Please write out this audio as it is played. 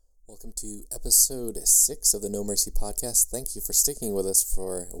Welcome to episode 6 of the No Mercy podcast. Thank you for sticking with us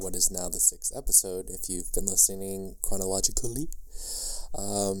for what is now the 6th episode, if you've been listening chronologically.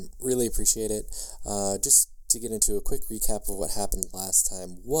 Really appreciate it. Just to get into a quick recap of what happened last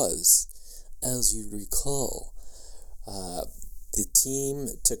time was, as you recall, the team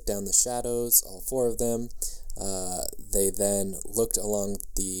took down the shadows, all 4 of them. They then looked along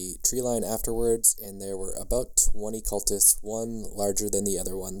the tree line afterwards, and there were about 20 cultists, one larger than the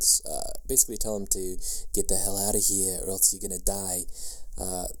other ones. Basically tell them to get the hell out of here or else you're gonna die.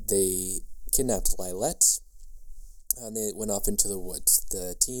 They kidnapped Lilette, and they went off into the woods.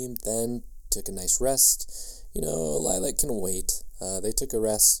 The team then took a nice rest. Lilette can wait. They took a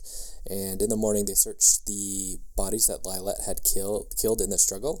rest, and in the morning they searched the bodies that Lilette had killed in the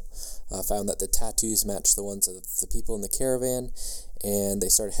struggle, found that the tattoos matched the ones of the people in the caravan, and they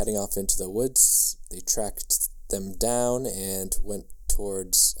started heading off into the woods. They tracked them down and went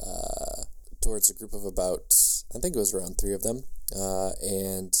towards a group of about, I think it was around 3 of them,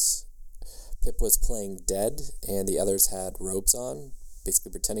 and Pip was playing dead, and the others had robes on,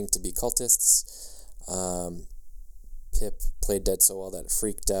 basically pretending to be cultists. Pip played dead so well that it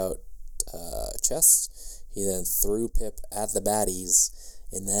freaked out Chest. He then threw Pip at the baddies,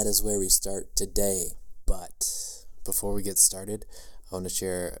 and that is where we start today. But before we get started, I want to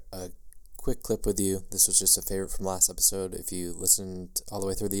share a quick clip with you. This was just a favorite from last episode. If you listened all the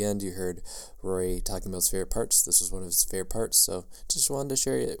way through the end, you heard Rory talking about his favorite parts. This was one of his favorite parts, so just wanted to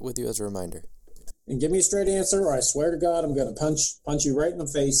share it with you as a reminder. And give me a straight answer, or I swear to God, I'm going to punch you right in the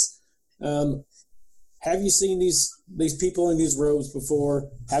face. Have you seen these people in these robes before?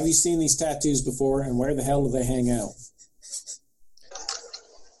 Have you seen these tattoos before? And where the hell do they hang out?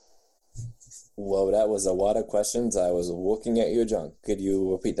 Whoa, that was a lot of questions. I was looking at you, John. Could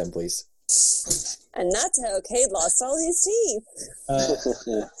you repeat them, please? And that's how Cade lost all his teeth.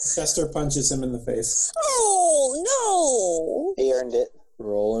 Chester punches him in the face. Oh, no! He earned it.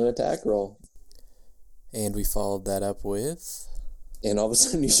 Roll an attack roll. And we followed that up with... And all of a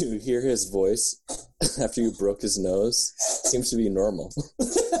sudden you hear his voice after you broke his nose. Seems to be normal.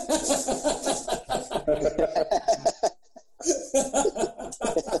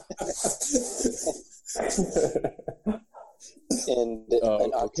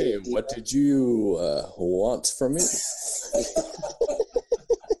 Okay, what did you want from me?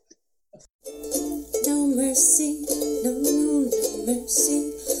 No mercy, no mercy.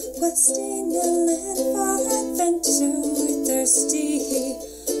 Questing the land for adventure, we're thirsty.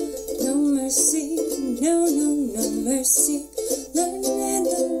 No mercy, no mercy. Learning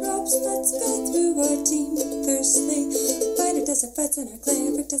the ropes, let's go through our team firstly. Fighter does our fights and our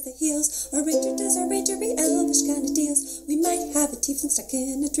cleric does the heals. Our ranger does our rangery, elvish kind of deals. We might have a tiefling stuck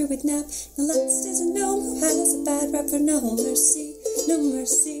in a druid nap. The last is a gnome who has a bad rap for no mercy, no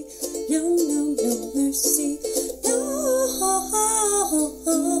mercy, no mercy, no mercy.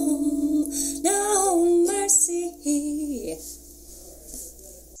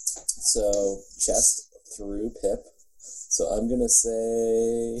 So, Chest threw Pip. So I'm going to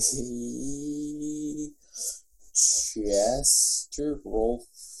say... Chester, roll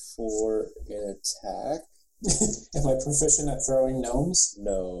for an attack. Am I proficient at throwing gnomes?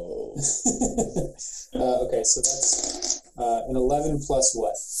 No. Okay, so that's an 11 plus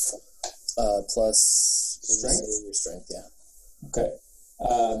what? Plus... Strength? Your strength, yeah. Okay.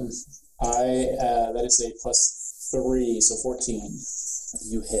 That is a plus 3, so 14.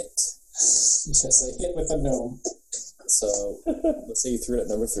 You hit. Yes, I hit with a gnome. So, let's say you threw it at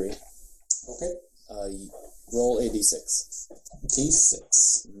number 3. Okay. Roll a d6.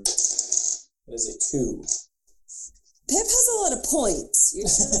 D6. That is a 2. Pip has a lot of points. You're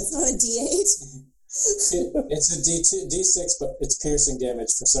sure that's not a D8? It's a D6, but it's piercing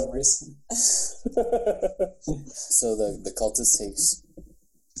damage for some reason. So the cultist takes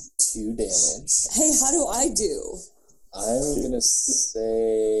 2 damage. Hey, how do I do? I'm going to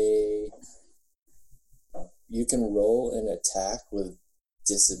say you can roll an attack with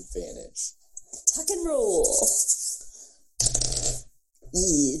disadvantage. Tuck and roll.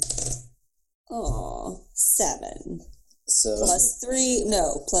 Aw, 7. So Plus 3,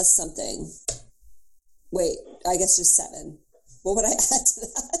 no, plus something. Wait, I guess just 7. What would I add to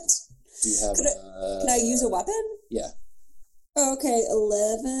that? do you have Can I use a weapon? Yeah. Okay,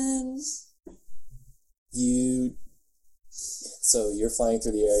 11. So you're flying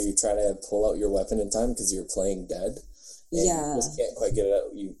through the air, you try to pull out your weapon in time because you're playing dead. And Yeah. you just can't quite get it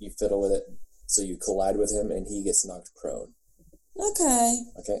out. You fiddle with it, so you collide with him and he gets knocked prone. Okay.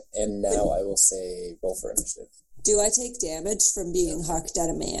 Okay, and now I will say roll for initiative. Do I take damage from being hucked at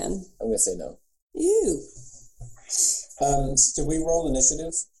a man? I'm going to say no. Ew. Did we roll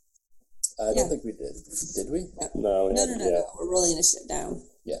initiative? I don't think we did. Did we? No, we No. haven't yet. We're rolling initiative down.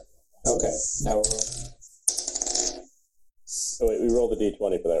 Okay, now we're rolling. Oh, wait, we rolled a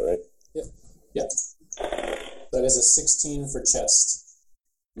d20 for that, right? Yeah. That is a 16 for chest.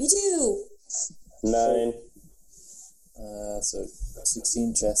 Me too. 9. So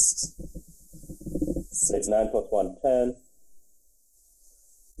 16 chests. So it's 9 plus 1, 10.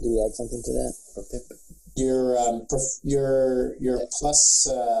 Do we add something to that? For Pip. Your plus.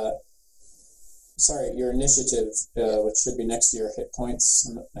 Sorry, your initiative, which should be next to your hit points.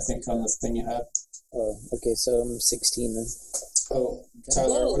 I think on the thing you have. Oh, okay, so I'm 16 then. Oh,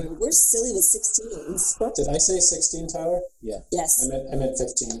 Tyler, Whoa, what did, we're silly with 16s. did I say 16, Tyler? Yes. I meant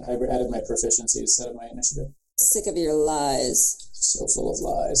 15. I added my proficiency instead of my initiative. Sick of your lies. So full of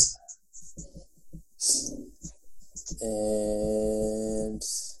lies. And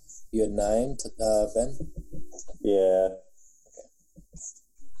you had 9, Ben? Yeah.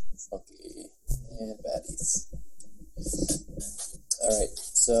 Okay. And baddies. Alright,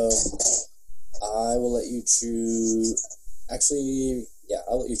 so I will let you choose. Actually, yeah,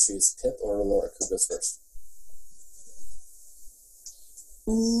 I'll let you choose Pip or Lorik. Who goes first?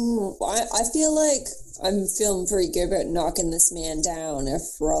 I feel like I'm feeling pretty good about knocking this man down if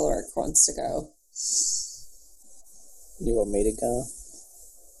Rolric wants to go. You want me to go?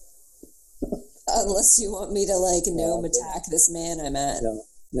 Unless you want me to, like, gnome attack this man I'm at.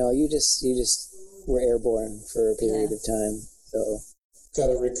 No, you just were airborne for a period of time, so.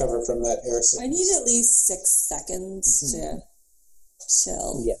 Gotta recover from that air I sickness. need at least 6 seconds to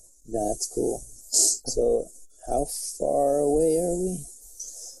chill. Yeah, no, that's cool. So, how far away are we?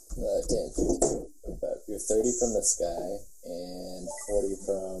 10, 15, 25. You're 30 from this guy and 40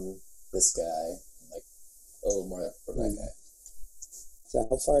 from this guy. Like a little more from that guy. So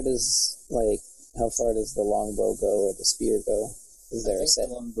how far does the longbow go or the spear go? Is there I a think set?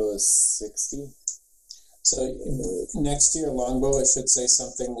 the longbow is 60. So next to your longbow, it should say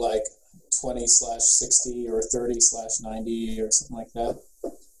something like 20/60 or 30/90 or something like that. I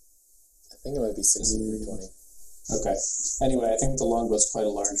think it might be 60 for 20. Okay. Anyway, I think the longbow is quite a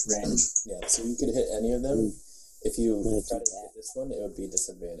large range. Yeah, so you could hit any of them. If you gonna try do to hit this one, it would be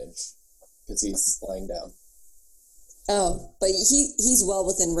disadvantage because he's lying down. Oh, but he's well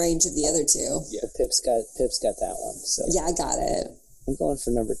within range of the other two. Yeah. But Pip's got that one, so Yeah, I got it. I'm going for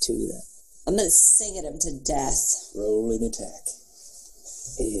number 2 then. I'm gonna sing at him to death. Roll an attack.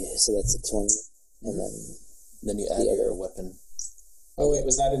 Yeah, so that's a 20, and Then you add The your other- weapon. Oh wait,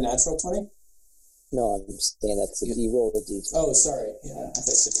 was that a natural 20? no, I'm saying that's you roll a d20. Oh, sorry. Yeah, I thought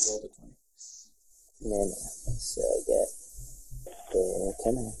you said you rolled a 20. No. So I get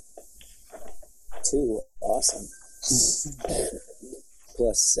come on. 2, awesome.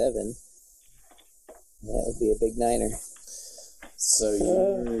 Plus 7. That would be a big 9er. So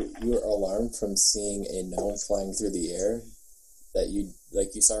you were alarmed from seeing a gnome flying through the air. That you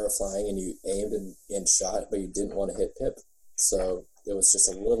saw her flying and you aimed and shot, but you didn't want to hit Pip. So it was just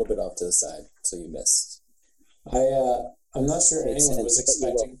a little bit off to the side, so you missed. I'm not sure Makes anyone was sense, but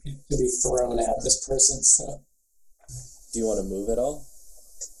you expecting to be thrown at this person. So Do you want to move at all?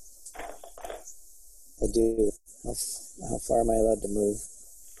 I do. How far am I allowed to move?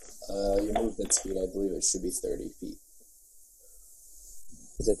 Your movement speed, I believe it should be 30 feet.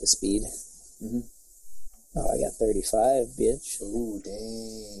 Is it the speed? Mhm. Oh, I got 35, bitch. Ooh,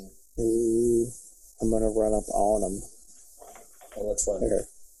 dang. Ooh, I'm gonna run up on them. On which one? Or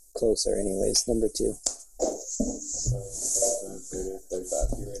closer, anyways. Number 2.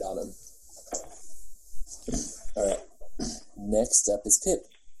 35. You're right on him. Alright. Next up is Pip.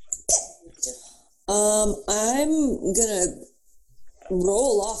 I'm gonna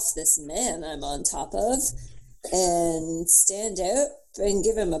roll off this man I'm on top of and stand out and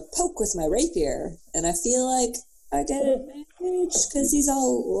give him a poke with my rapier. And I feel like I get an advantage because he's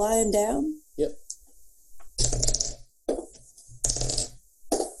all lying down. Yep.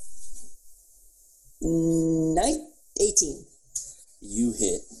 18. You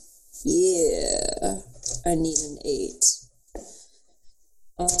hit. Yeah. I need an 8.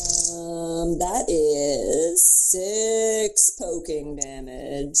 That is 6 poking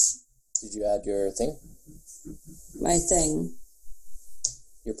damage. Did you add your thing? My thing.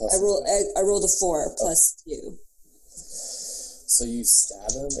 Your plus. I rolled a 4 plus 2. So you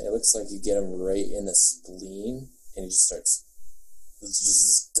stab him. It looks like you get him right in the spleen, and he just starts.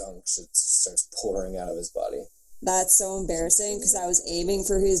 Just gunk just starts pouring out of his body. That's so embarrassing because I was aiming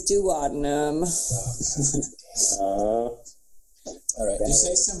for his duodenum. All right.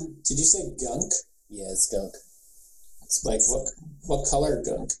 did you say gunk? Yeah, it's gunk. Like what color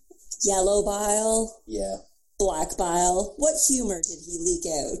gunk? Yellow bile, Yeah. black bile. What humor did he leak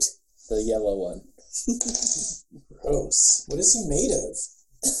out? The yellow one. Gross. What is he made of?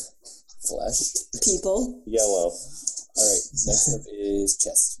 Flesh. People. Yellow. All right. Next up is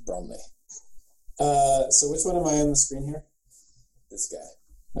chest. Bromley. So which one am I on the screen here? This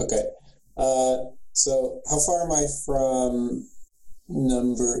guy. Okay. So how far am I from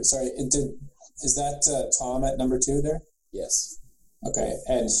number? Sorry, is that Tom at number 2 there? Yes. Okay,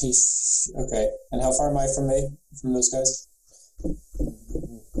 and okay, and how far am I from those guys?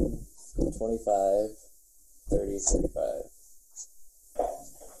 25, 30, 45.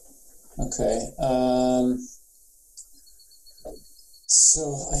 Okay. So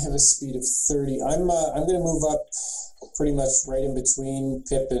I have a speed of 30. I'm going to move up pretty much right in between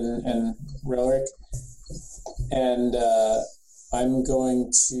Pip and Relric, and I'm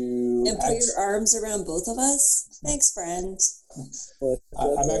going to And put your arms around both of us. Thanks, friend.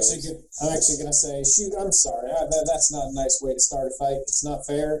 I'm actually going to say, shoot, I'm sorry. That's not a nice way to start a fight. It's not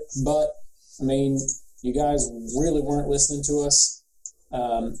fair, but I mean, you guys really weren't listening to us,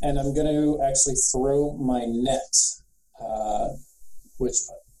 and I'm going to actually throw my net, which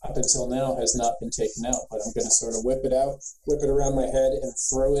up until now has not been taken out, but I'm going to sort of whip it around my head, and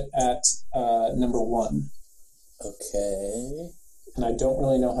throw it at number 1. Okay. And I don't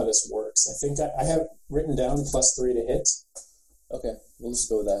really know how this works. I think I have written down +3 to hit. Okay. We'll just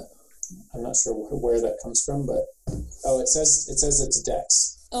go with that. I'm not sure where that comes from, but it says it's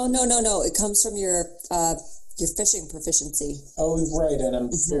Dex. Oh no! It comes from your fishing proficiency. Oh, right, and I'm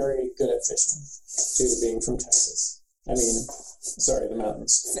very good at fishing due to being from Texas. I mean, sorry, the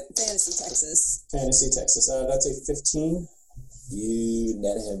mountains. Fantasy Texas. Fantasy Texas. That's a 15. You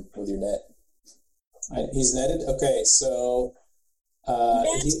net him with your net. He's netted. Okay, so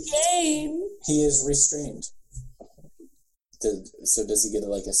game. he is restrained. So does he get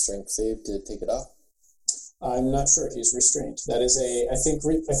like a strength save to take it off? I'm not sure. He's restrained. That is I think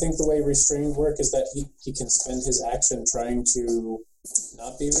the way restrained work is that he can spend his action trying to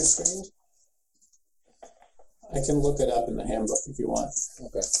not be restrained. I can look it up in the handbook if you want.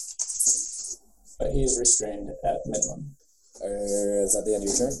 Okay. But he is restrained at minimum. Is that the end of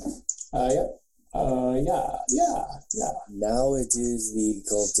your turn? Yep. Yeah. Now it is the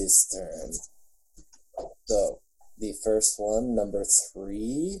cultist's turn. So, the first one, number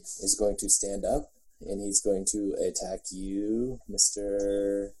 3, is going to stand up, and he's going to attack you,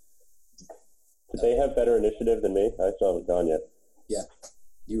 Mr. Do they have better initiative than me? I still haven't gone yet. Yeah,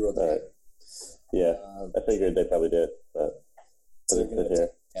 you rolled that. All right. Yeah, I figured they probably did, but So let's you're going sit to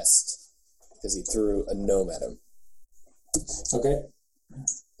here. test, because he threw a gnome at him. Okay.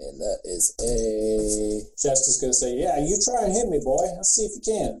 And that is a... Just is going to say, yeah, you try and hit me, boy. Let's see if you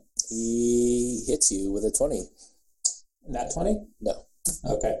can. He hits you with a 20. Nat 20? No.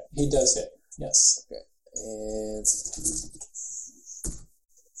 Okay. He does hit. Yes. Okay. And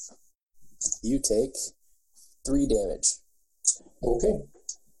you take 3 damage. Okay.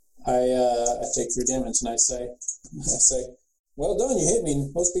 I take 3 damage and I say, well done, you hit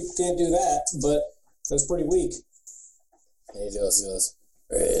me. Most people can't do that, but that's pretty weak. And he just goes,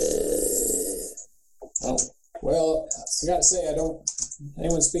 Oh, well, I gotta say,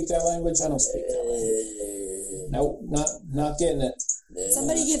 anyone speak that language? I don't speak that language. Nope, not getting it.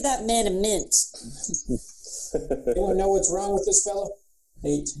 Somebody give that man a mint. Anyone know what's wrong with this fellow? I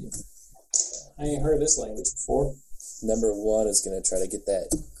ain't heard this language before. Number 1 is going to try to get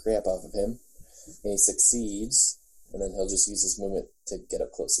that crap off of him. And he succeeds. And then he'll just use his movement to get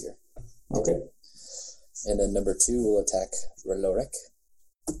up close here. Okay. And then number 2 will attack Reloric.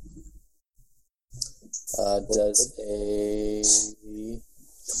 Does a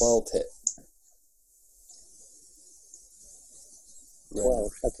 12 hit.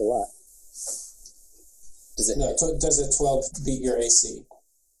 12. That's a lot. Does it No, hit? does a 12 beat your AC?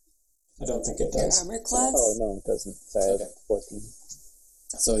 I don't think it Your does. armor class. Oh, no, it doesn't. Sorry, Okay. 14.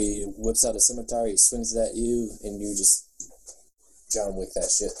 So he whips out a scimitar, he swings it at you, and you just John Wick that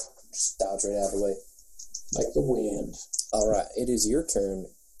shit. Just dodge right out of the way. Like the wind. Alright, it is your turn,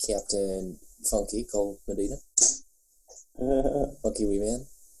 Captain Funky Cole Medina. Funky Wee Man.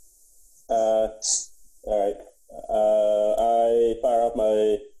 Alright. I fire off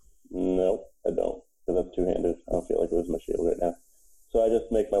my... No, I don't, because that's two-handed. I don't feel like it was my shield right now. So I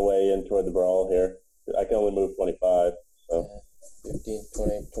just make my way in toward the brawl here. I can only move 25, so... 15,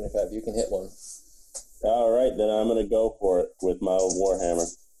 20, 25. You can hit one. Alright, then I'm going to go for it with my Warhammer.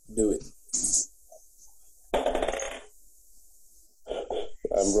 Do it.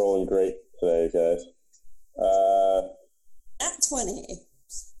 I'm rolling great today, guys. At 20.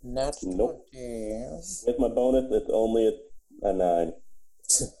 Not Nope. 20. With my bonus, it's only a 9.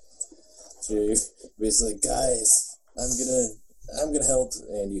 So you're basically, guys, I'm gonna help,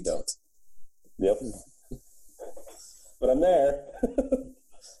 and you don't. Yep. But I'm there.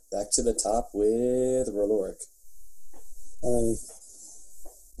 Back to the top with Roloric. All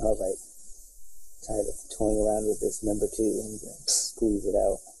right. Tired of toying around with this number 2 and squeeze it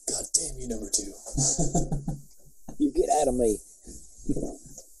out. God damn you, number 2. You get out of me.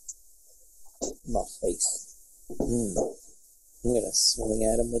 My face. I'm gonna swing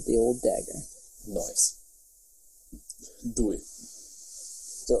at him with the old dagger. Nice. Do it.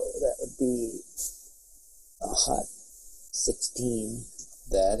 So that would be a hot 16.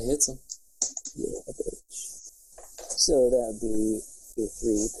 That hits him. Yeah, bitch. So that would be a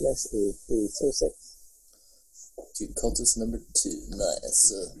 3 plus a 3, so 6. To cultist number 2.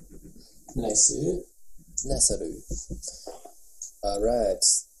 Nice. Nice. Nice. Alright.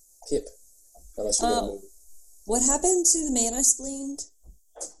 Pip. Unless you're gonna move. What happened to the man I spleened?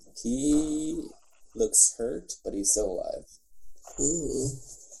 He looks hurt, but he's still alive. Ooh.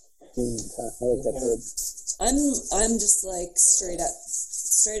 I like that word. I'm just like straight up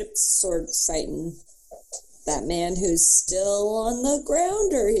sword fighting that man who's still on the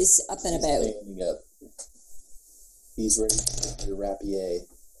ground, or he's up and about. Standing up. He's ready for your rapier.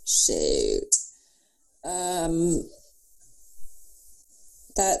 Shoot.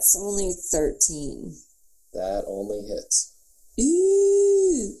 That's only 13. That only hits.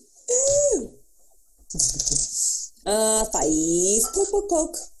 Ooh. 5.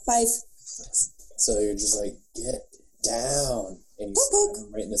 Poke. 5. So you're just like, get down. And you stab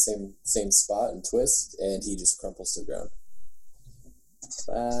him right in the same spot and twist, and he just crumples to the ground.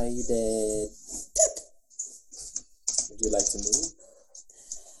 Bye, you dead. Would you like to move?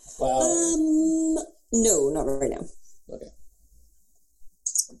 Well, No, not right now. Okay.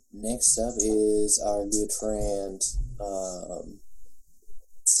 Next up is our good friend,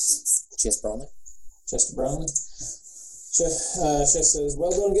 Chess Brawley. Chester Brownlee. Chester says,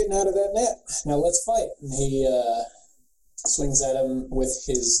 well done getting out of that net. Now let's fight. And he swings at him with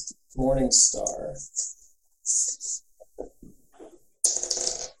his Morning Star.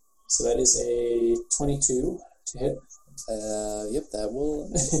 So that is a 22 to hit. Yep, that will.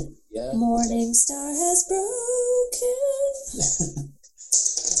 Yeah. Morning Star has broken.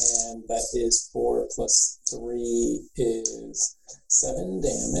 And that is 4 plus 3 is 7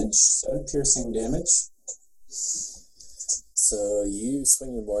 damage. 7 piercing damage. So you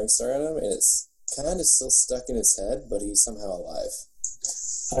swing your Morning Star at him, and it's kind of still stuck in his head, but he's somehow alive.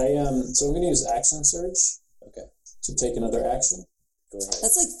 So I'm going to use Action Surge. Okay. To take another action. Go ahead.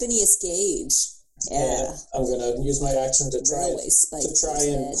 That's like Phineas Gage. Yeah. And I'm going to use my action to try Railway spike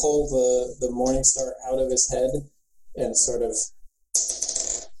and head. pull the Morning Star out of his head and sort of.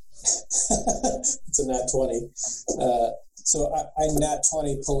 It's a nat 20. So I nat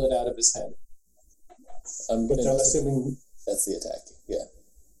 20 pull it out of his head. I'm Which gonna. I'm assuming. That's the attack. Yeah.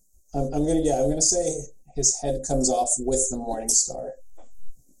 I'm gonna say his head comes off with the Morning Star.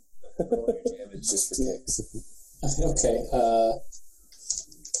 Roll your damage just for kicks. Okay.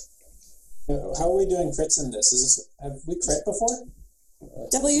 How are we doing crits in this? Have we crit before?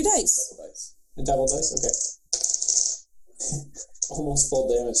 Double your dice. Double dice. A double dice? Okay. Almost full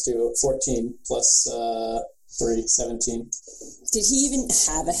damage too. 14 plus 3, 17. Did he even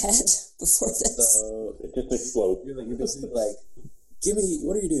have a head before this? So It just explodes. you're basically like, give me.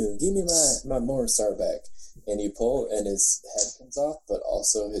 What are you doing? Give me my Morning Star back. And you pull, and his head comes off, but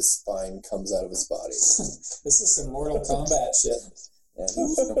also his spine comes out of his body. This is some Mortal Kombat shit. And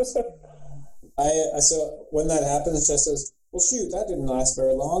he jumps. So when that happens, Jess says, well, shoot, that didn't last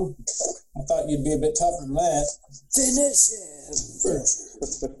very long. I thought you'd be a bit tougher than that. Finish him.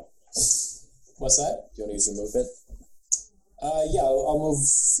 What's that? Do you want to use your movement? Yeah, I'll move.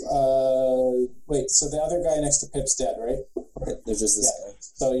 Wait, so the other guy next to Pip's dead, right? There's just this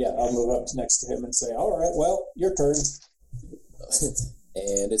So yeah, I'll move up next to him and say, all right, well, your turn. guy.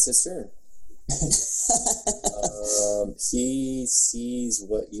 And it's his turn. He sees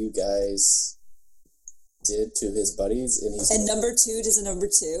what you guys did to his buddies, and he's And number 2, does a number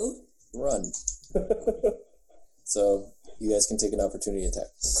 2? run. So you guys can take an opportunity attack.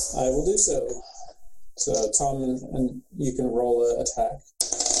 I will do so. So Tom, and you can roll an attack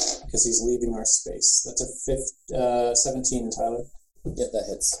because he's leaving our space. That's a 17, Tyler. Yep, that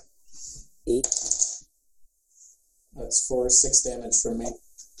hits. 8. That's for 6 damage from me.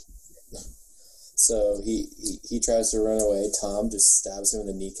 So he tries to run away. Tom just stabs him in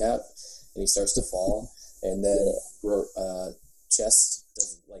the kneecap, and he starts to fall. And then Chest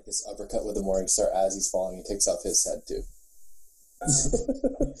does like this uppercut with the Morning Star as he's falling. He takes off his head too.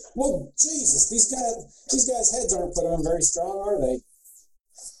 Well, Jesus, these guys' heads aren't put on very strong, are they?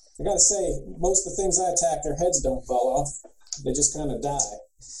 I gotta say, most of the things I attack, their heads don't fall off. They just kind of die.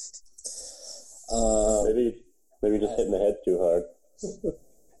 Maybe just hitting the head too hard.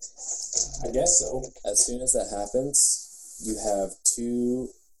 I guess so. As soon as that happens, you have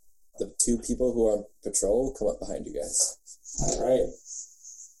the two people who are on patrol come up behind you guys. All right.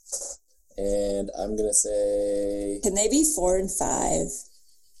 And I'm going to say... Can they be 4 and 5?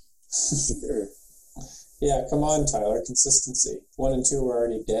 Sure. Yeah, come on, Tyler. Consistency. 1 and 2 are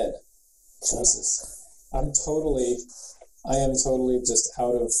already dead. Jesus. I am totally just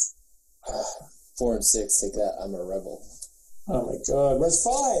out of... 4 and 6, take that. I'm a rebel. Oh my god. Where's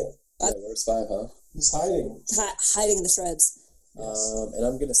 5? Yeah, where's 5, huh? He's hiding. Hiding in the shrubs. And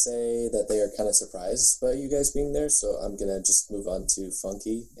I'm going to say that they are kind of surprised by you guys being there, so I'm going to just move on to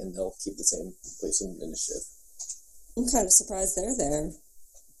Funky, and they'll keep the same place in initiative. I'm kind of surprised they're there.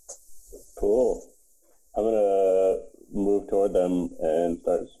 Cool. I'm going to move toward them and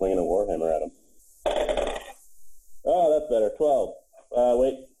start swinging a warhammer at them. Oh, that's better. 12.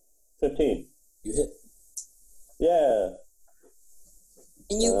 Wait. 15. You hit. Yeah.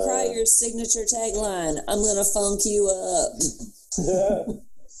 And you cry your signature tagline, I'm going to funk you up.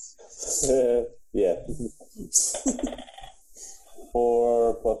 Yeah.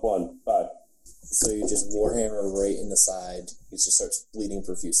 4 plus 1. 5. So you just warhammer right in the side. He just starts bleeding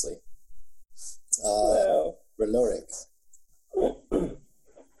profusely. Reloric. Alright,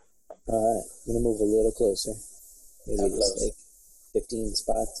 I'm gonna move a little closer. Maybe How just close? like 15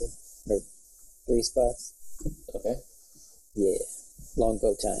 spots or 3 spots. Okay. Yeah.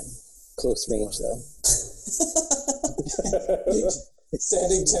 Longbow time. Close range though.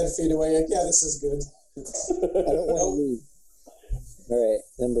 Standing 10 feet away. Like, yeah, this is good. I don't want to move. Alright,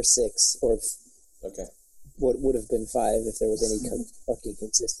 number 6, or Okay. what would have been 5 if there was any fucking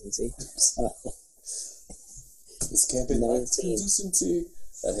consistency. This can't be 19. consistency.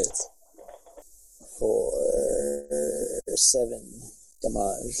 That hits. For 7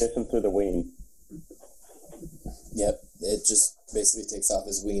 damage. Hits him through the wing. Yep. It just basically takes off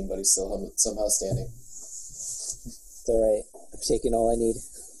his wing, but he's still somehow standing. It's alright. I've taken all I need.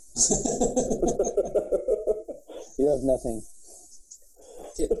 You have nothing.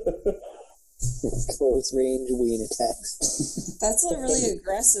 Close range ween attacks. That's a really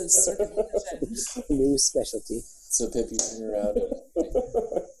aggressive circumcision. New specialty. So Pip, you turn around and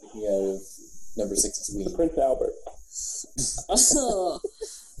you out of number 6's wing. Prince Albert.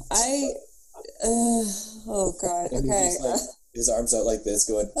 Oh god, And okay. he's just like, his arms out like this,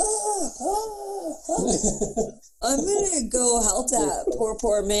 going, I'm gonna go help that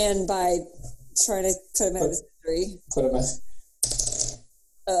poor man by trying to put him out of his misery. Put him in.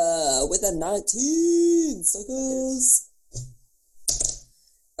 With a 19, suckers.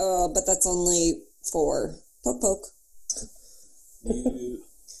 But that's only 4. Poke, poke.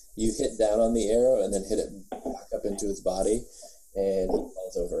 You hit down on the arrow and then hit it back up into his body, and he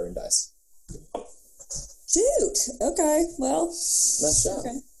falls over and dies. Shoot. Okay, well. Nice shot.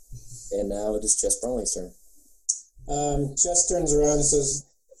 Okay. And now it is Chess Brawling's turn. Chess turns around and says,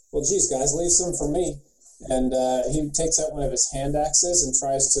 well, geez, guys, leave some for me. And he takes out one of his hand axes and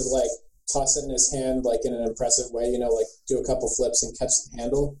tries to, like, toss it in his hand, like, in an impressive way, you know, like, do a couple flips and catch the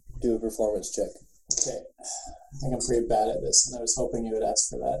handle. Do a performance check. Okay. I think I'm pretty bad at this, and I was hoping you would ask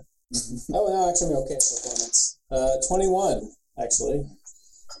for that. Oh, no, actually, I'm okay at performance. 21, actually.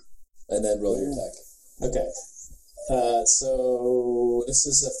 And then roll your attack. Okay. So this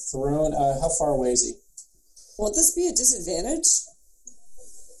is a thrown. How far away is he? Won't this be a disadvantage?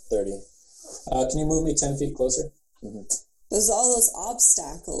 30. Can you move me 10 feet closer? There's all those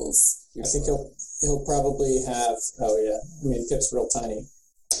obstacles. I think he'll probably have. Oh yeah, I mean Pip's real tiny.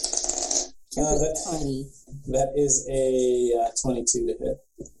 Tiny. That is a 22 to hit.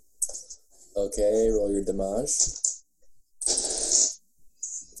 Okay, roll your damage.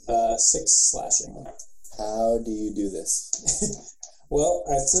 6 slashing. How do you do this? Well,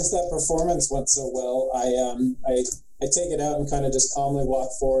 since that performance went so well, I take it out and kind of just calmly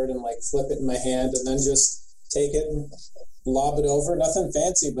walk forward and like flip it in my hand and then just take it and lob it over. Nothing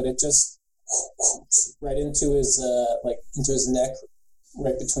fancy, but it just right into his into his neck,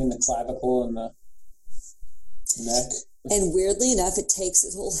 right between the clavicle and the neck. And weirdly enough, it takes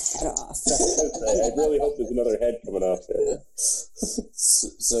his whole head off. I really hope there's another head coming off there.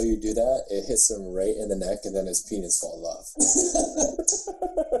 So you do that, it hits him right in the neck, and then his penis falls off.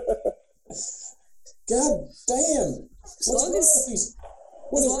 God damn! What's wrong as- with these?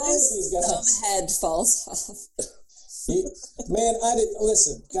 What is wrong with these Some guys? head falls off. Man,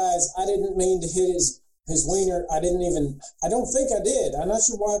 listen, guys. I didn't mean to hit his wiener. I don't think I did. I'm not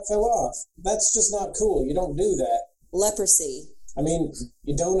sure why it fell off. That's just not cool. You don't do that. Leprosy. I mean,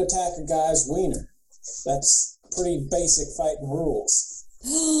 you don't attack a guy's wiener. That's pretty basic fighting rules.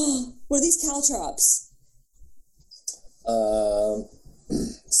 What are these caltrops?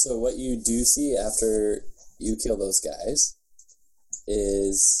 So what you do see after you kill those guys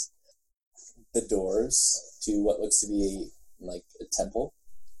is the doors to what looks to be like a temple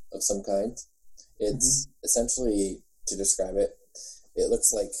of some kind. It's essentially, to describe it, it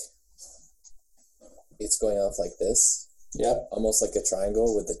looks like it's going off like this. Yep. Almost like a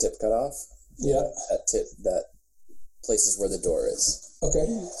triangle with the tip cut off. Yep. That place is where the door is. Okay.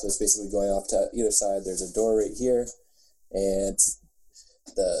 So it's basically going off to either side. There's a door right here, and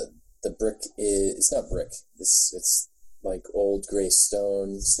the brick is, it's not brick. It's like old gray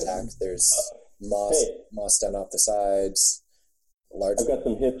stone stacked. There's moss down off the sides. Large. I've got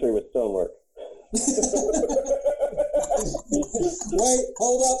some history with stonework. Wait,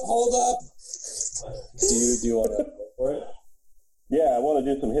 hold up. Do you want to go for it? Yeah, I want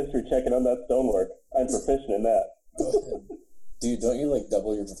to do some history checking on that stonework. I'm proficient in that. Go ahead. Don't you like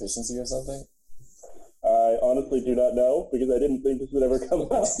double your proficiency or something? I honestly do not know because I didn't think this would ever come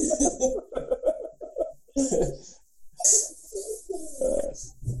out. Let's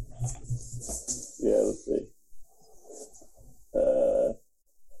see.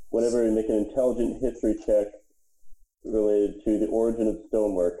 Whenever you make an intelligent history check related to the origin of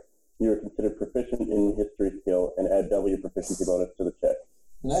stonework, you are considered proficient in history skill and add double your proficiency bonus to the check.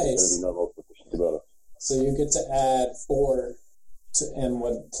 Nice. Instead of your normal proficiency bonus. So you get to add 4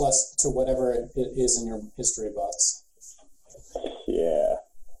 plus to whatever it is in your history box. Yeah.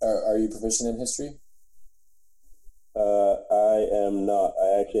 Are you proficient in history? I am not.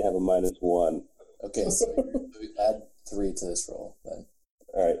 I actually have a -1. Okay, so you add 3 to this roll then.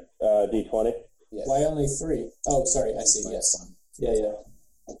 All right. D20. Yeah. Why only 3? Oh, sorry. I see. Yes. Yeah.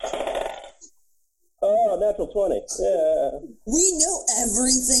 Oh, natural 20. Yeah. We know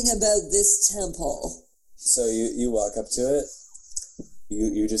everything about this temple. So you walk up to it.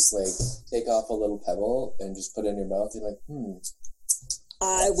 You just like take off a little pebble and just put it in your mouth. You're like,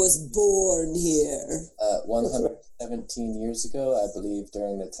 I was born here. 117 years ago, I believe,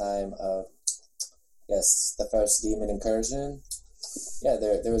 during the time of, the first demon incursion. Yeah,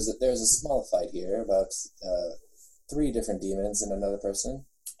 there was a small fight here about 3 different demons and another person.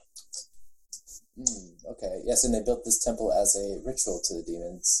 Okay, yes, and they built this temple as a ritual to the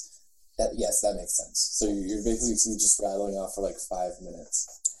demons. That makes sense. So you're basically just rattling off for like 5 minutes.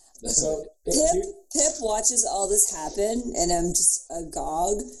 So Pip watches all this happen, and I'm just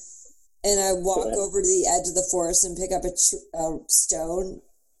agog. And I walk over to the edge of the forest and pick up a stone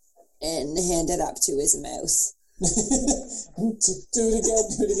and hand it up to his mouth. Do it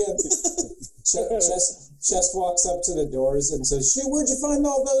again. Chest walks up to the doors and says, "Shoot, where'd you find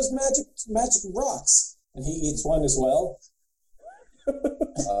all those magic rocks?" And he eats one as well.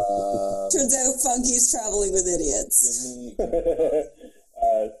 Turns out Funky's traveling with idiots.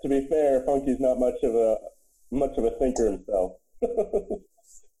 To be fair, Funky's not much of a thinker himself.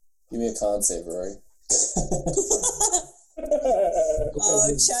 Give me a con save, Rory. Oh,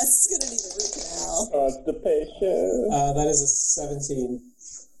 Chest's gonna need a root canal. Constipation. That is a 17.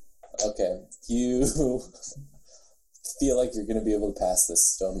 Okay, you feel like you're going to be able to pass this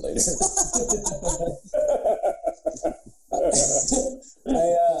stone later.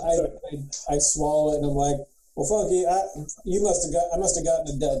 I swallow it and I'm like, "Well, Funky, I must have gotten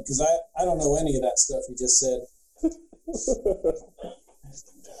a dud because I don't know any of that stuff you just said."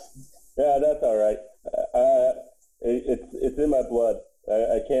 Yeah, that's all right. It's in my blood.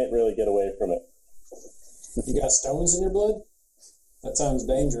 I can't really get away from it. You got stones in your blood? That sounds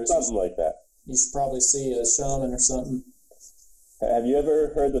dangerous. Something like that. You should probably see a shaman or something. Have you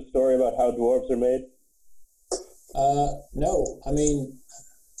ever heard the story about how dwarves are made? No. I mean,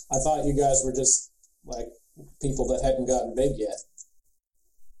 I thought you guys were just like people that hadn't gotten big yet.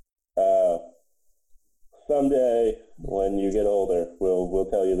 Someday, when you get older, we'll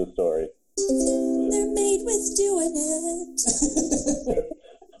tell you the story. They're made with doing it.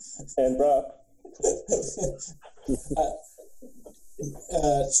 And Brock.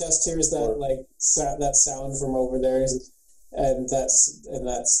 Chest hears that that sound from over there, and that's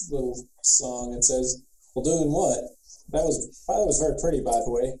little song, and says, "Well, doing what? That was very pretty, by the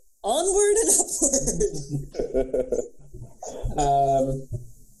way." Onward and upward.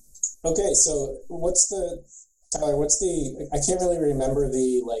 Okay, so Tyler, I can't really remember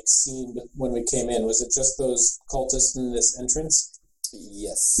the scene when we came in. Was it just those cultists in this entrance?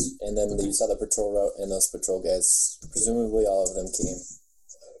 Yes, and then you saw the patrol route, and those patrol guys, presumably all of them came,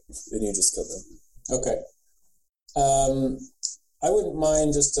 and you just killed them. Okay. I wouldn't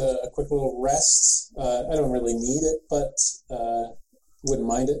mind just a quick little rest. I don't really need it, but wouldn't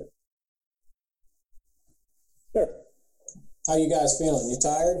mind it. Sure. How you guys feeling? You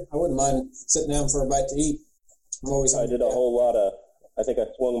tired? I wouldn't mind sitting down for a bite to eat. I'm always I hungry. did a whole lot of. I think I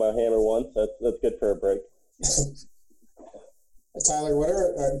swung my hammer once. That's good for a break. Tyler,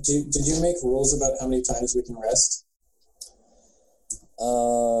 did you make rules about how many times we can rest?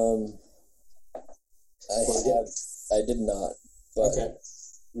 I did not, but Okay.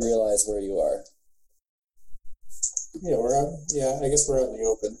 realize where you are. Yeah, we're out. Yeah, I guess we're out in the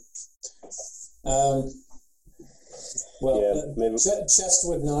open. Well, Yeah, maybe- Chest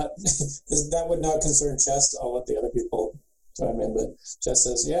would not. That would not concern Chest. I'll let the other people chime in, but Chest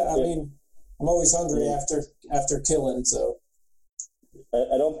says, "Yeah, I mean, I'm always hungry after killing, so."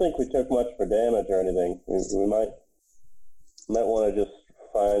 I don't think we took much for damage or anything. We might want to just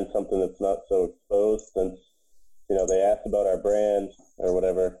find something that's not so exposed, since they asked about our brand or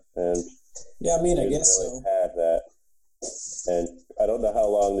whatever, and Yeah, I mean, I didn't guess really so. have that. And I don't know how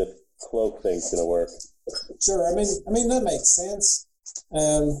long this cloak thing's gonna work. Sure. I mean that makes sense.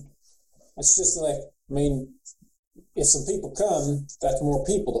 It's just like, I mean, if some people come, that's more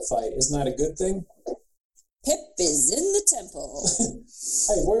people to fight. Isn't that a good thing? Pip is in the temple.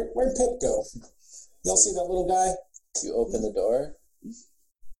 Hey, where'd Pip go? Y'all see that little guy? You open the door.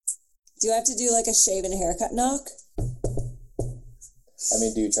 Do I have to do like a shave and a haircut knock? I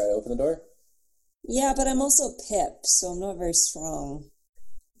mean, do you try to open the door? Yeah, but I'm also Pip, so I'm not very strong.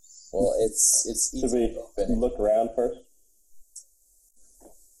 Well, it's easy Should we to open. look around first?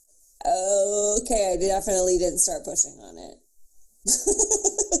 Okay, I definitely didn't start pushing on it.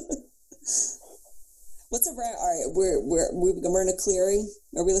 What's around? All right, we're in a clearing.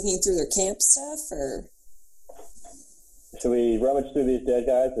 Are we looking through their camp stuff, or? Should we rummage through these dead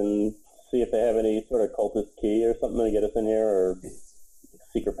guys and see if they have any sort of cultist key or something to get us in here, or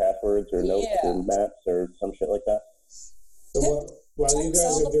secret passwords or notes or maps or some shit like that? So while you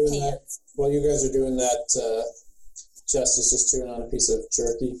guys are doing that, Chest is just chewing on a piece of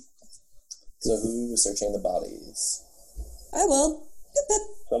jerky. So who's searching the bodies? I will. Pip, pip.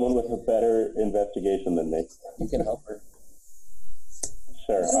 Someone with a better investigation than me. You can help her.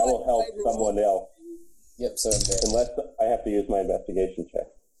 Sure, I will help someone else. Yep, so advantage. Unless I have to use my investigation check.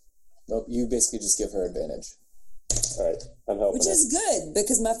 Nope, you basically just give her advantage. All right, I'm helping. Which is good,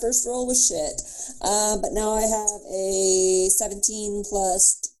 because my first roll was shit. But now I have a 17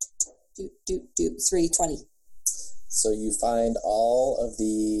 plus 3, 20. So you find all of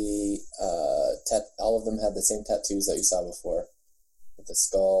the all of them had the same tattoos that you saw before, with the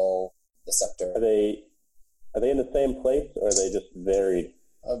skull, the scepter. Are they in the same place, or are they just varied?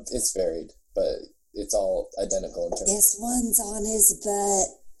 It's varied, but it's all identical in terms. This one's on his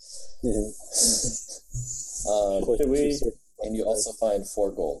butt. Should we? And you also find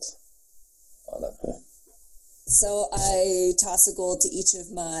 4 gold on them. So I toss a gold to each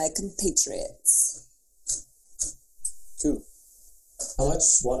of my compatriots. Cool. How much?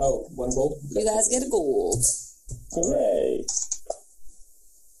 One gold? You guys get a gold. Hooray!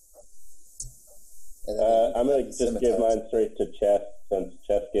 And then I'm gonna just give mine straight to Chess, since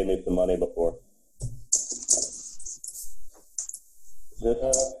Chess gave me some money before.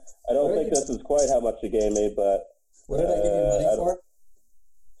 I don't think this is quite how much you gave me, but What did I give you money for?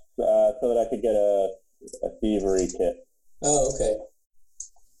 so that I could get a thievery kit. Oh, okay.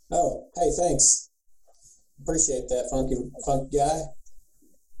 Oh, hey, thanks. Appreciate that, funk guy.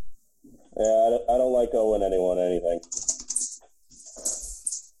 Yeah, I don't like owing anyone anything.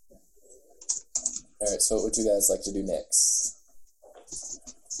 All right. So what would you guys like to do next?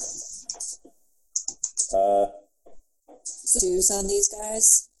 Deuce on these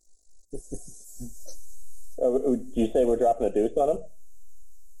guys. Do you say we're dropping a deuce on them?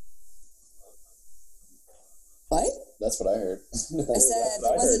 What? That's what I heard. I said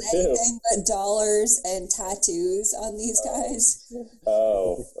there I wasn't heard too. anything but dollars and tattoos on these guys.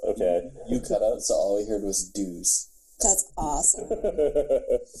 Oh, okay. You cut out, so all we heard was dues. That's awesome.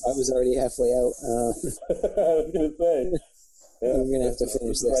 I was already halfway out. I was gonna say. Yeah, We're gonna have to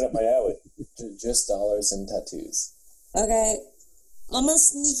finish this is right this. up my alley. Just dollars and tattoos. Okay. I'm gonna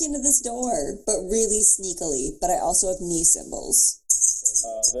sneak into this door, but really sneakily. But I also have knee symbols.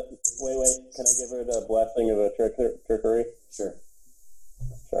 Wait. Can I give her the blessing of a trickery? Sure.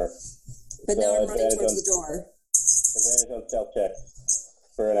 Sure. But now I'm running advantage towards on- the door. Advantage on stealth check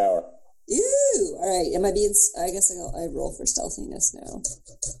for an hour. Ew! Alright, am I being... I guess I roll for stealthiness now.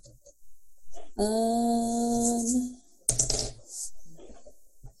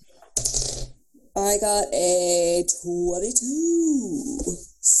 I got a 22.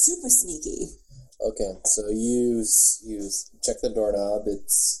 Super sneaky. Okay, so you check the doorknob.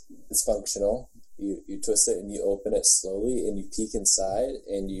 It's functional. You twist it and you open it slowly and you peek inside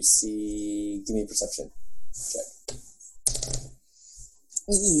and you see. Give me a perception check.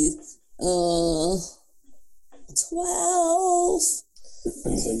 12.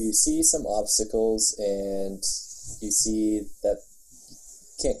 So you see some obstacles, and you see that you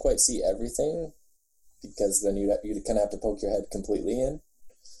can't quite see everything, because then you kind of have to poke your head completely in.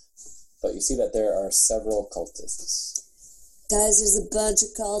 But you see that there are several cultists. Guys, there's a bunch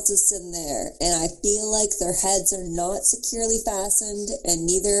of cultists in there, and I feel like their heads are not securely fastened, and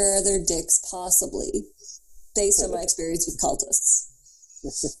neither are their dicks, possibly, based on my experience with cultists.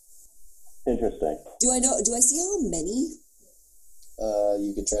 Interesting. Do I see how many?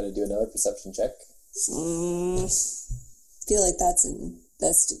 You could try to do another perception check. Feel like that's an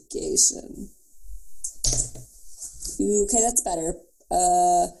investigation. Okay, that's better.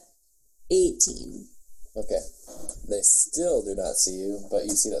 18. Okay. They still do not see you, but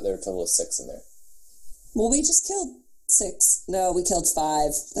you see that there are a total of 6 in there. Well, we just killed 6. No, we killed 5.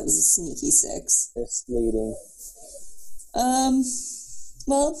 That was a sneaky 6. Misleading.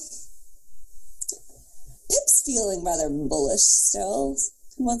 Well, Pip's feeling rather bullish still.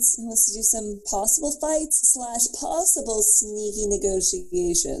 He wants to do some possible fights / possible sneaky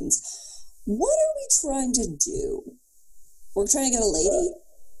negotiations. What are we trying to do? We're trying to get a lady?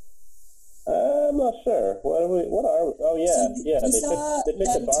 I'm not sure. What are we? Oh yeah, So yeah. we They saw took the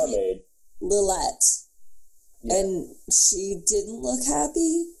them barmaid. Lilette. Yeah. And she didn't look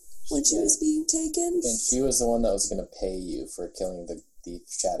happy when she was being taken? And she was the one that was going to pay you for killing the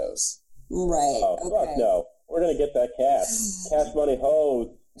shadows. Right, Oh okay. fuck no! We're gonna get that cash. Cash money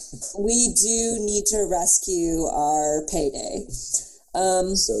hose. We do need to rescue our payday.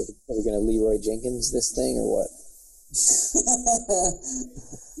 So are we gonna Leroy Jenkins this thing or what?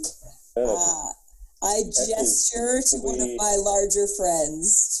 I gesture to one of my larger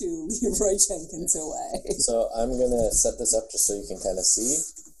friends to Leroy Jenkins away. So I'm going to set this up just so you can kind of see.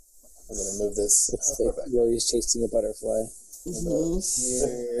 I'm going to move this. It's like Rory's chasing a butterfly.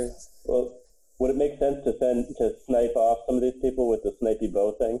 Here. Well, would it make sense to snipe off some of these people with the snipey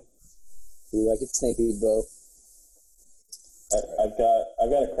bow thing? Ooh, I could snipey bow. I've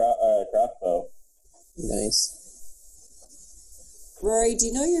got a crossbow. Nice. Rory, do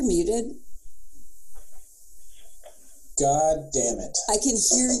you know you're muted? God damn it. I can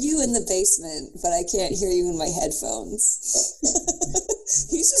hear you in the basement, but I can't hear you in my headphones.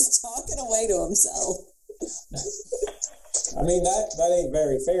 He's just talking away to himself. I mean, that ain't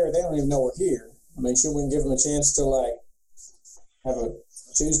very fair. They don't even know we're here. I mean, should we give them a chance to,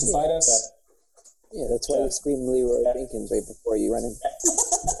 choose to fight us? Yeah, that's why we scream Leroy Jenkins right before you run in.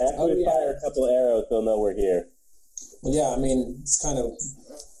 After we fire a couple of arrows, they'll know we're here. Well, yeah, I mean, it's kind of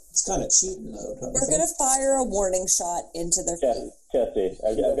cheating, though. We're going to fire a warning shot into their face. Chesty,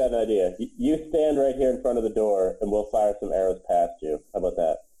 I've got an idea. You stand right here in front of the door, and we'll fire some arrows past you. How about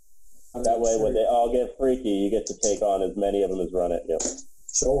that? That way, when they all get freaky, you get to take on as many of them as run at you.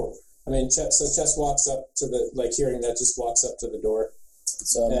 Sure. I mean, Chess walks up to hearing that, just walks up to the door.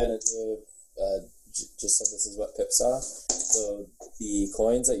 So I'm going to give, just so this is what Pip saw. So the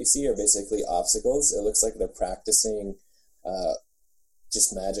coins that you see are basically obstacles. It looks like they're practicing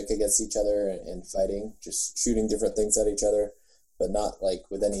just magic against each other and fighting, just shooting different things at each other, but not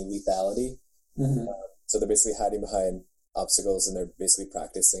with any lethality. Mm-hmm. So they're basically hiding behind obstacles, and they're basically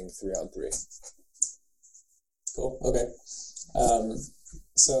practicing 3-on-3. Cool. Okay.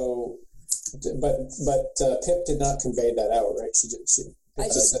 But Pip did not convey that out, right? I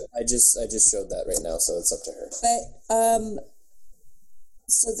just showed that right now, so it's up to her. But,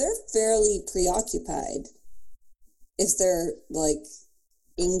 so they're fairly preoccupied if they're,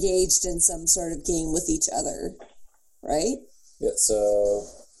 engaged in some sort of game with each other, right? Yeah, so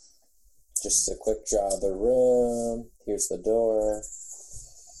just a quick draw of the room. Here's the door.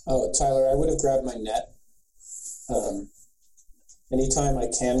 Oh, Tyler, I would have grabbed my net. Anytime I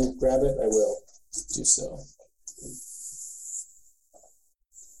can grab it, I will do so.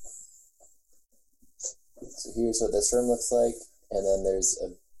 So here's what this room looks like, and then there's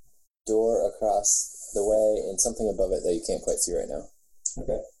a door across the way and something above it that you can't quite see right now.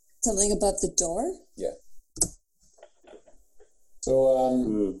 Okay. Something above the door? Yeah.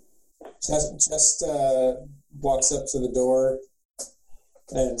 So, Just walks up to the door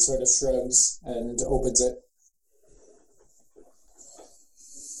and sort of shrugs and opens it.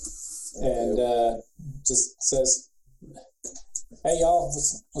 And just says, "Hey, y'all,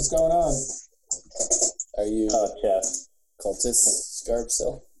 what's going on?" Are you Chess. cultist garb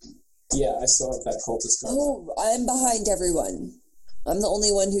still? Yeah, I still have that cultist garb. Oh, I'm behind everyone. I'm the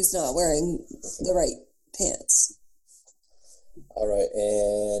only one who's not wearing the right pants. All right,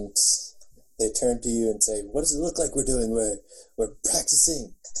 and they turn to you and say, "What does it look like we're doing? We're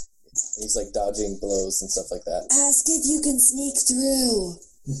practicing." He's like dodging blows and stuff like that. Ask if you can sneak through.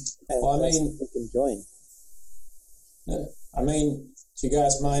 Well, I mean, we can join. do you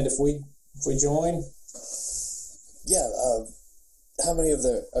guys mind if we join? Yeah. How many of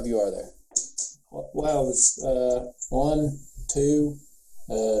you are there? Well, there's 1, 2,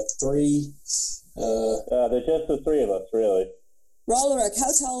 3. There's just the three of us, really. Roloric,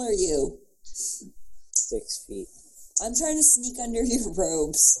 how tall are you? 6 feet. I'm trying to sneak under your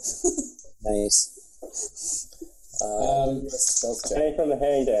robes. Nice. Stealth check. Hang from the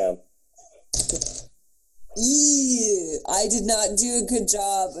hang down. Eee, I did not do a good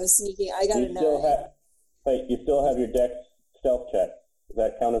job of sneaking. I got a 9. You still have your dex stealth check. Does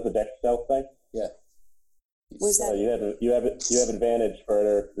that count as a dex stealth thing? Yeah. Was that? You have advantage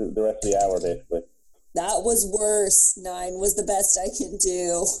for the rest of the hour, basically. That was worse. 9 was the best I can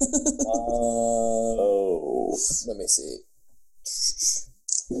do. Let me see.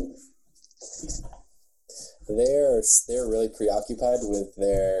 They're really preoccupied with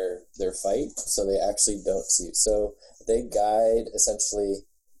their fight, so they actually don't see you. So they guide essentially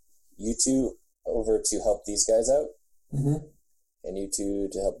you two over to help these guys out, and you two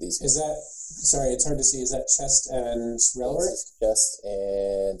to help these guys. Is that? Sorry, it's hard to see. Is that Chest and Relric? Chest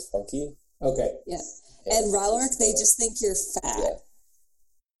and Funky. Okay. Yeah. And Roloric, they just think you're fat.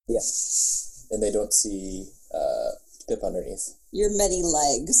 Yeah. And they don't see Pip underneath. Your many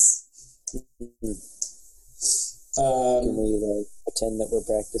legs. Can we pretend that we're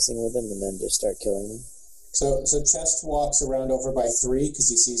practicing with them and then just start killing them? So Chest walks around over by 3 because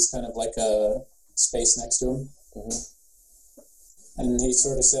he sees kind of like a space next to him, and he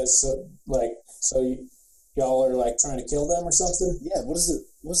sort of says, "So y'all are like trying to kill them or something?" Yeah. What does it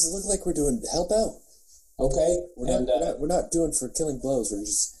look like we're doing? Help out. Okay. We're not doing for killing blows.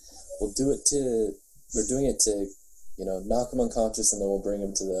 We're doing it to knock them unconscious, and then we'll bring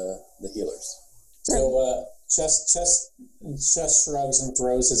them to the healers. So Chest shrugs and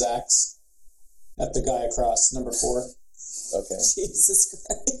throws his axe at the guy across, number 4. Okay. Jesus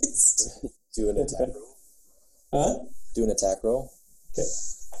Christ. Do an attack roll. Huh? Do an attack roll. Okay.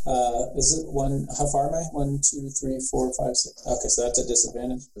 Is it 1? How far am I? 1, 2, 3, 4, 5, 6. Okay, so that's a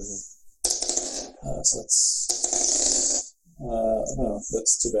disadvantage. So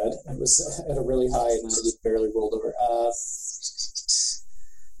that's too bad. It was at a really high and I just barely rolled over.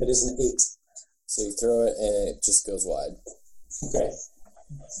 It is an 8. So you throw it and it just goes wide. Okay.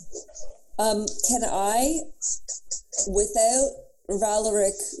 Can I, without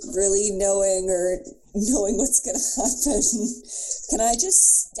Valeric really knowing what's going to happen, can I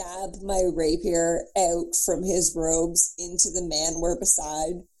just stab my rapier out from his robes into the man we're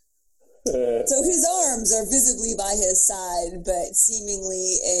beside? So his arms are visibly by his side, but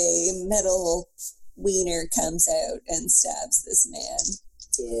seemingly a metal wiener comes out and stabs this man.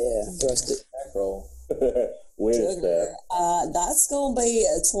 Yeah, thrust it. Attack roll. Weird stab. That's going to be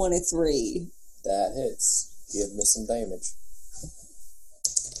a 23. That hits. Give me some damage.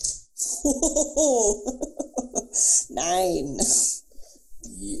 9.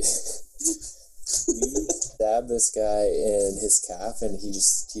 You stab this guy in his calf, and he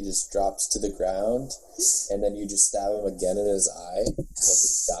just drops to the ground, and then you just stab him again in his eye, and he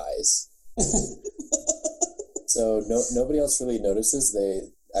dies. So nobody else really notices.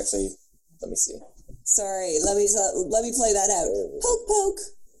 They actually, let me see. Sorry, let me play that out. Poke, poke.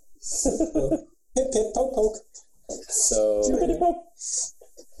 Pip, pip, poke, poke. So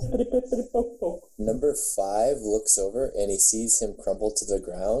number 5 looks over and he sees him crumple to the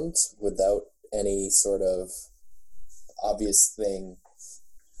ground without any sort of obvious thing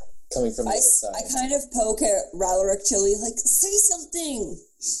coming from the other side. I kind of poke at Raloric Chili, like, say something.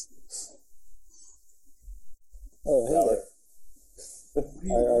 Oh, hey there.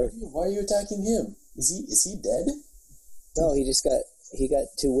 Why are you attacking him? Is he dead? No, he got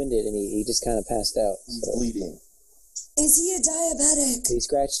too winded and he just kind of passed out. He's So bleeding. Is he a diabetic? he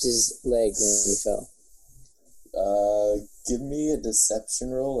scratched his leg when he fell. Give me a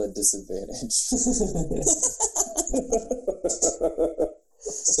deception roll at disadvantage.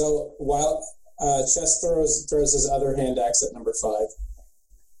 So while Chest throws his other hand axe at number 5.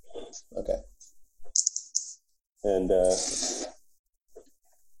 Okay. And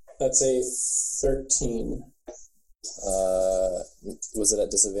That's a 13. Was it at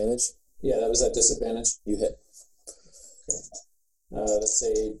disadvantage? Yeah, that was at disadvantage. You hit. That's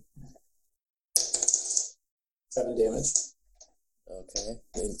a 7 damage. Okay.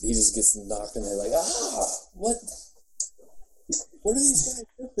 And he just gets knocked and they're like, what? What are these guys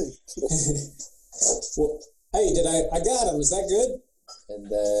doing? Well, hey, I got him. Is that good? And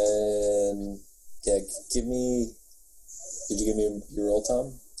then, yeah, did you give me your roll,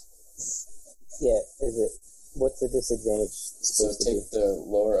 Tom? Yeah, is it? What's the disadvantage So supposed to take the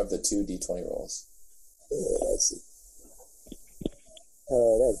lower of the 2 d20 rolls. be? Yeah, I see.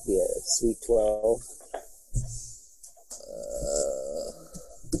 Oh, that'd be a sweet 12.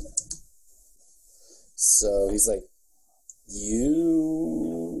 So he's like,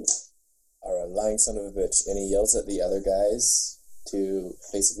 "You are a lying son of a bitch," and he yells at the other guys to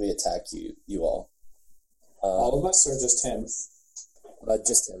basically attack you all. All of us or just him?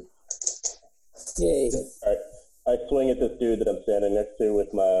 Just him. Yay. All right. I swing at this dude that I'm standing next to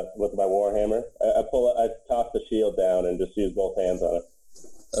with my warhammer. I toss the shield down and just use both hands on it.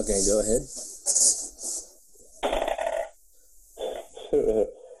 Okay, go ahead.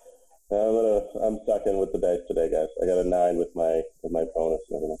 I'm sucking with the dice today, guys. I got a 9 with my bonus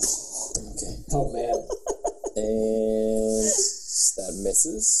and everything. Okay. Oh man. And that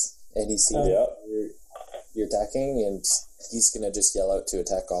misses. And he sees Yeah. you're attacking, and he's gonna just yell out to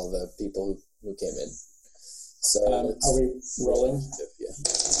attack all the people who came in. So Are we rolling? Yeah.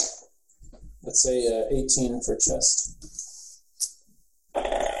 Let's say 18 for chest.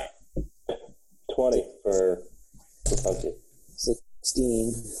 20 for Funky.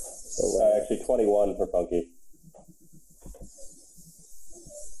 16. Actually, 21 for Funky.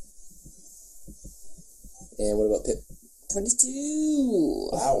 And what about Pip? 22.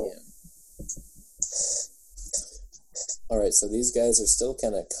 Wow. All right, so these guys are still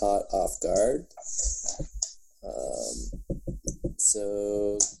kind of caught off guard.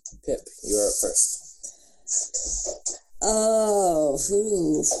 So Pip, you're up first. Oh,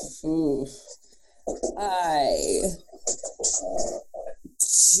 I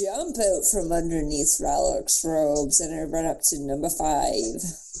jump out from underneath Ralork's robes and I run up to number 5.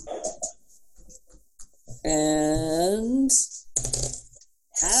 And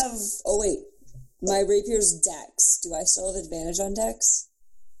my rapier's dex. Do I still have advantage on dex?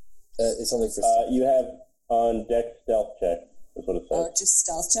 It's only for You have on deck stealth check. That's what it says. Oh, just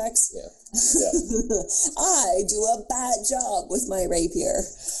stealth checks? yeah. I do a bad job with my rapier.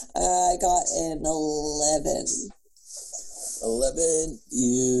 I got an 11. 11.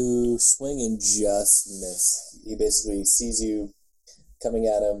 You swing and just miss. He basically sees you coming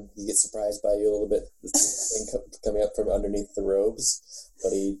at him. He gets surprised by you a little bit. This thing coming up from underneath the robes,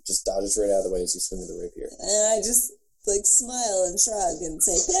 but he just dodges right out of the way as you swing with the rapier. And I just smile and shrug and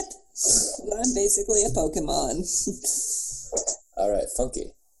say, Pip, I'm basically a Pokemon. All right,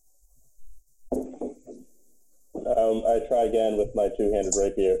 Funky. I try again with my two-handed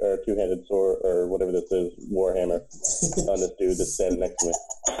rapier, or two-handed sword, or whatever this is, warhammer, on this dude that's standing next to me.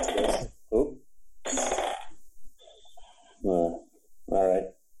 Oop. All right,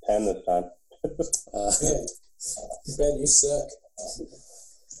 10 this time. Ben, you suck.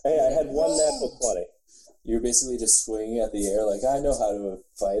 Hey, I had one natural 20. You're basically just swinging at the air like, I know how to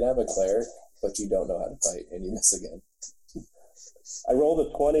fight. I'm a cleric, but you don't know how to fight, and you miss again. I rolled a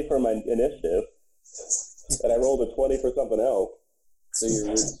 20 for my initiative, and I rolled a 20 for something else. So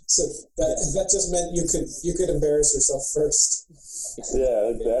you're So that just meant you could embarrass yourself first. Yeah,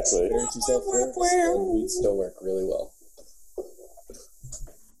 exactly. embarrass yourself first, and we still work really well.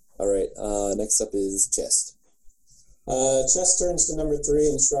 All right, next up is Chest. Chest turns to number 3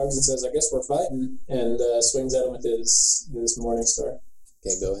 and shrugs and says, I guess we're fighting, and swings at him with his Morning Star.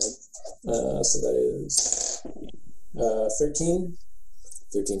 Okay, go ahead. So that is 13.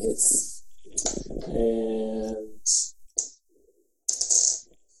 13 hits. And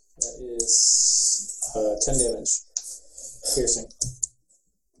that is 10 damage. Piercing.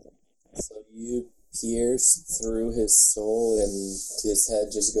 So you pierce through his soul, and his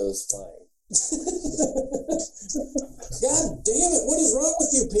head just goes flying. God damn it, what is wrong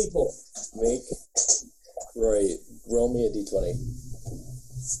with you people? Roll me a d20.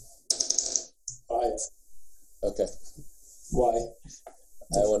 5. Okay. Why?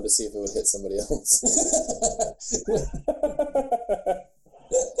 I wanted to see if it would hit somebody else.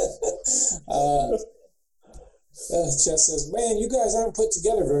 Chess says, man, you guys aren't put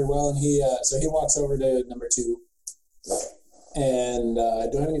together very well. And he walks over to number 2. And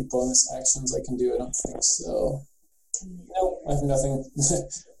do I have any bonus actions I can do? I don't think so. Nope, I have nothing.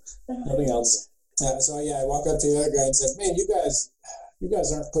 Nothing else. So I walk up to the other guy and said, man, you guys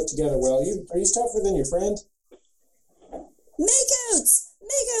aren't put together well. Are you tougher than your friend?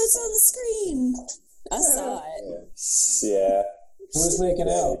 Makeouts on the screen. I saw it. Yeah. Who was making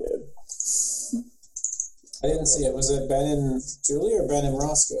out? He did. I didn't see it. Was it Ben and Julie or Ben and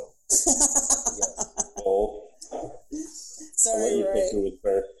Roscoe? Both. I'll let Sorry, you pick Roy. who was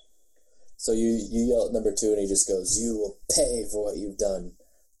first. So you yell at number 2, and he just goes, you will pay for what you've done.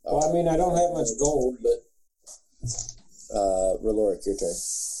 Well, I mean, I don't have much gold, but Raloric, your turn.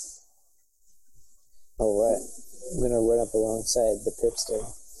 All right. I'm going to run up alongside the Pipster.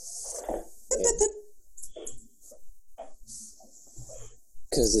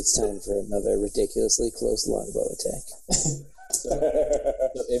 Because it's time for another ridiculously close longbow attack. So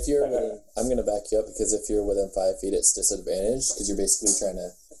if you're within, I'm going to back you up because if you're within 5 feet, it's disadvantage because you're basically trying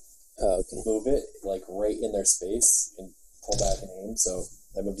to move it like right in their space and pull back and aim. So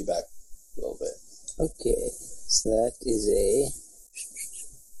I moved you back a little bit. Okay. So that is a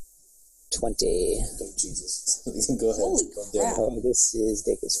 20. Oh, Jesus. Go ahead. Holy crap. Oh, this is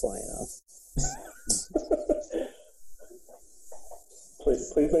Dick is flying off.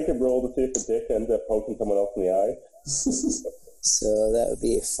 Please make a roll to see if the dick ends up poking someone else in the eye. So that would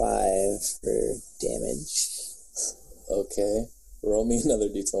be a 5 for damage. Okay. Roll me another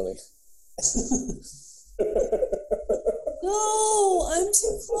d20. No, I'm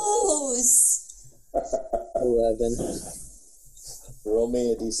too close. 11. Roll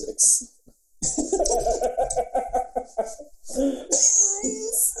me a d6.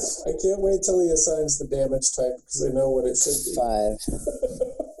 Guys. I can't wait till he assigns the damage type because I know what it should be. 5.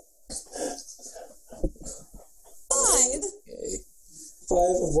 5. Okay. 5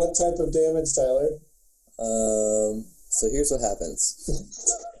 of what type of damage, Tyler? So here's what happens.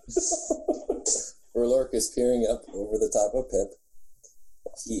 R'hllorc is peering up over the top of Pip.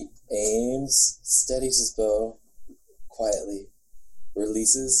 He aims, steadies his bow quietly,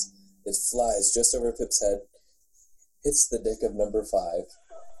 releases. It flies just over Pip's head, hits the dick of number 5.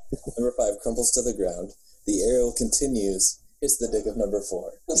 Number 5 crumbles to the ground. The arrow continues, hits the dick of number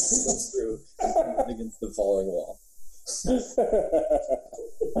 4. Goes through and comes against the falling wall.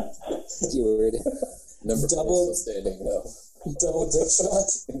 Keyword. Number 4 Double- is still standing, no. Double dick shot?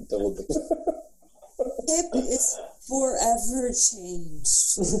 Double dick. Pip is forever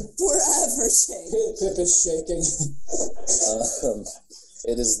changed. Forever changed. Pip is shaking.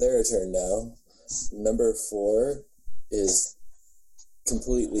 It is their turn now. Number 4 is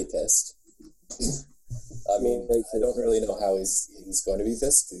completely pissed. I mean, I don't really know how he's going to be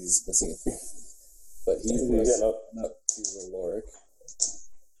pissed because he's missing a feet. But he's getting up to R'hllorc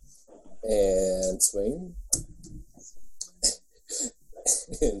and swing.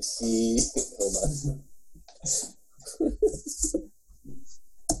 And he... Hold on.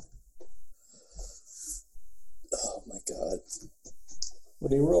 Oh my god. What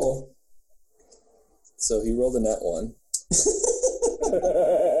do you roll? So he rolled a nat 1.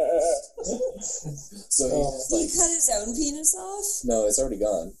 So He cut his own penis off? no, it's already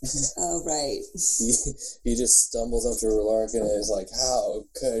gone. Oh, right. He just stumbles up to R'hllorc and is like, "How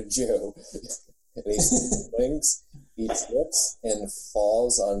could you?" And he swings, he trips and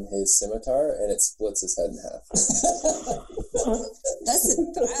falls on his scimitar, and it splits his head in half. That's a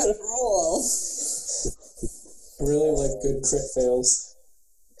bad roll. I really like good crit fails.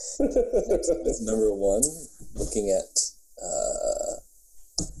 Next is number 1, looking at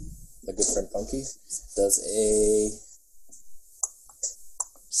my good friend Funky, does a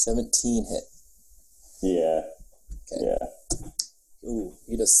 17 hit. Yeah. Okay. Yeah. Ooh,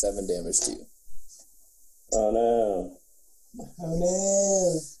 he does 7 damage to you. Oh no. Oh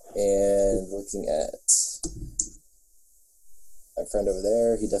no. And looking at my friend over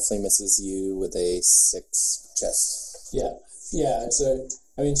there, he definitely misses you with a 6 chest. Yeah.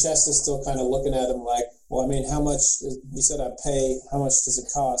 Chest is still kind of looking at him like, well, I mean, how much, you said I pay, how much does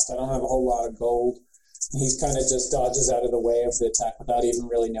it cost? I don't have a whole lot of gold. And he's kind of just dodges out of the way of the attack without even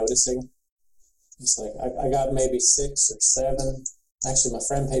really noticing. He's like, I got maybe 6 or 7. Actually, my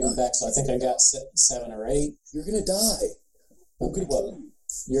friend paid me back, so I think I got 7 or 8. You're gonna die. I'm gonna kill you.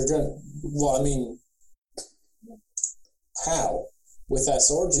 You're gonna, well, I mean, how? With that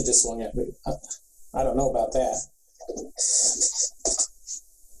sword you just swung at me? I don't know about that.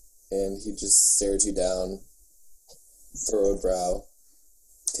 And he just stares you down, furrowed brow,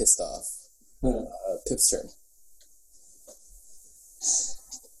 pissed off. Pip's turn.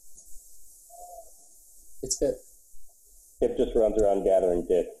 It's Pip. Pip just runs around gathering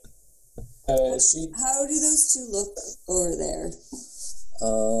dick. How do those two look over there?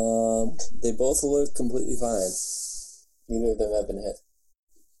 They both look completely fine. Neither of them have been hit.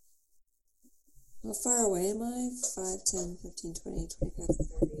 How far away am I? 5, 10, 15, 20, 25,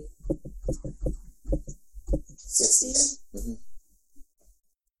 30. 60? Mhm.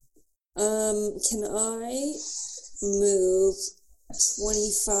 Can I move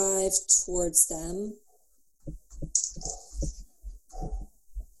 25 towards them?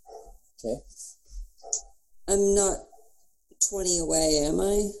 Okay. I'm not 20 away, am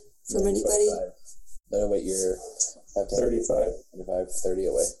I? From anybody? 25. No, wait, you're 35. 25, 30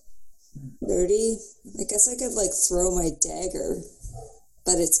 away. 30? I guess I could, throw my dagger.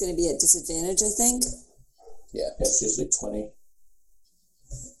 But it's going to be at disadvantage, I think. Yeah. It's usually 20.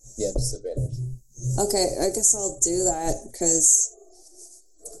 Yeah, disadvantage. Okay, I guess I'll do that because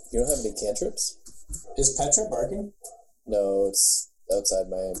You don't have any cantrips? Is Petra barking? No, it's outside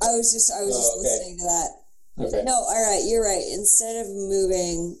my. I was just okay. listening to that. Okay. No, all right, you're right. Instead of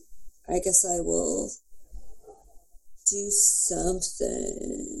moving, I guess I will do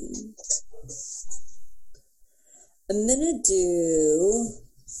something. I'm gonna do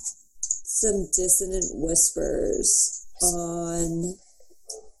some dissonant whispers on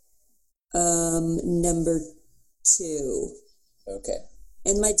number 2. Okay.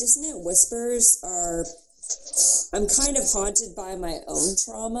 And my dissonant whispers are, I'm kind of haunted by my own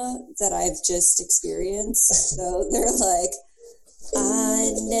trauma that I've just experienced. So they're like, I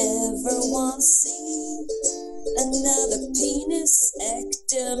never want to see another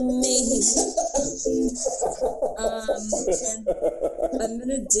penisectomy. And I'm going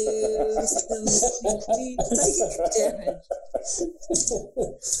to do some psychic damage.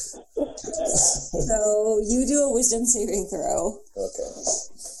 So you do a wisdom saving throw. Okay.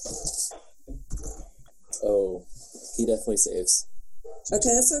 Oh, he definitely saves.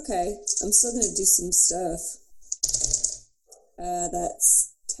 Okay, that's okay. I'm still going to do some stuff.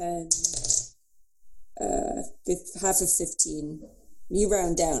 That's 10. Half of 15. You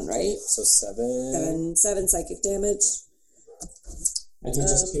round down, right? So 7. 7 psychic damage. And he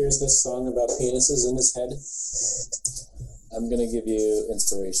just hears this song about penises in his head. I'm gonna give you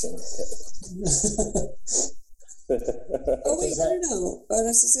inspiration. Oh wait, no.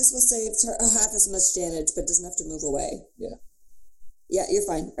 A successful save, half as much damage, but doesn't have to move away. Yeah. Yeah, you're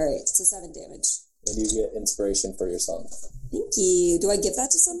fine. All right, so 7 damage. And you get inspiration for your song. Thank you. Do I give that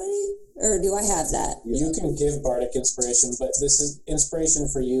to somebody, or do I have that? You can give bardic inspiration, but this is inspiration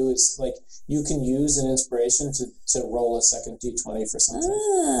for you. Is like you can use an inspiration to roll a second d20 for something.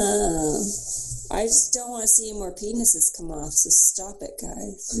 Ah, I just don't want to see more penises come off. So stop it,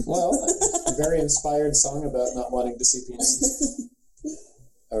 guys. Well, a very inspired song about not wanting to see penises.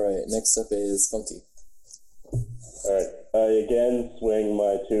 All right. Next up is Funky. All right. I again swing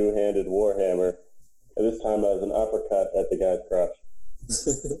my two-handed warhammer. And this time as an uppercut at the guy's crotch.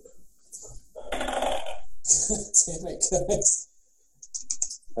 Damn it, guys.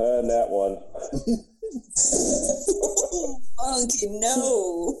 And that one. Funky,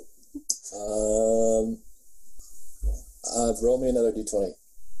 no. Roll me another d20.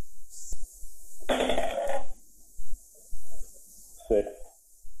 6.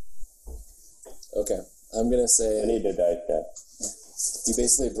 Okay. I'm gonna say I need a dice guy. you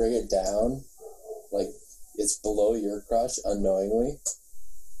basically bring it down, like it's below your crotch unknowingly,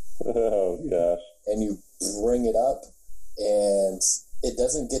 Oh gosh. and you bring it up, and it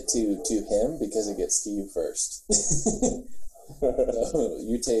doesn't get to him because it gets to you first. So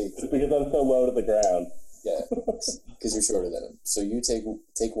you take Just because I'm so low to the ground. because you're shorter than him. So you take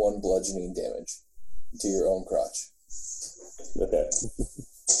 1 bludgeoning damage to your own crotch. Okay.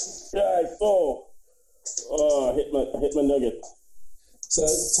 Guys, oh, hit my nugget. So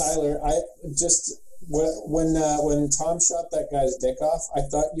Tyler, I just when Tom shot that guy's dick off, I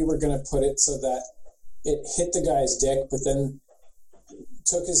thought you were going to put it so that it hit the guy's dick, but then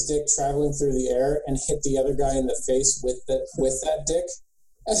took his dick traveling through the air and hit the other guy in the face with that dick.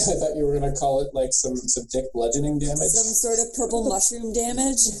 I thought you were going to call it like some dick bludgeoning damage. Some sort of purple mushroom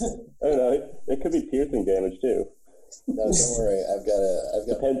damage. I don't know. It could be piercing damage too. No, don't worry. I've got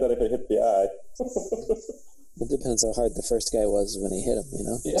Depends on if it hits the eye. It depends how hard the first guy was when he hit him, you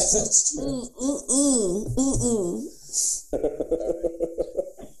know? Yeah, that's true.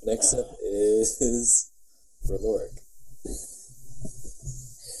 Next up is Verloric.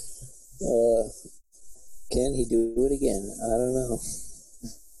 Can he do it again? I don't know.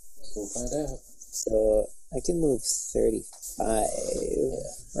 We'll find out. So I can move 35,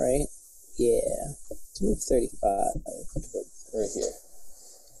 right? Yeah. Let's move 35. Right here.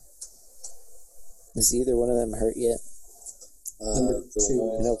 Is either one of them hurt yet? Number The 2.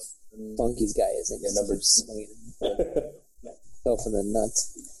 one- I know Funky's guy isn't. Yeah, number swinging himself in the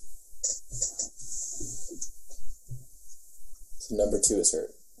nuts. So number 2 is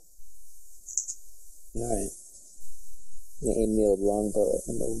hurt. All right. I'm gonna aim the old longbow at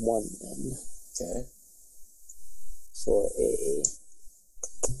number 1 then Okay. for a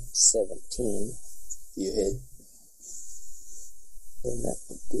 17. You hit. Then that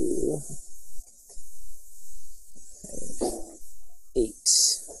would do 8.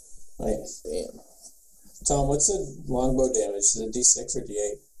 Nice. Bam. Tom, what's the longbow damage? Is it D6 or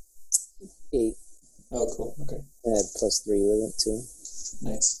D8? 8. Oh, cool. Okay, And I have +3 with it too.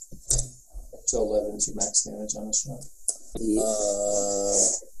 nice. So 11 is your max damage on the shot. Yeah.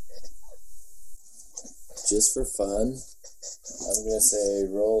 just for fun, I'm gonna say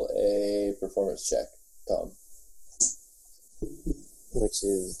roll a performance check, Tom. Which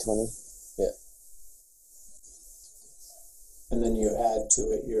is 20. And then you add to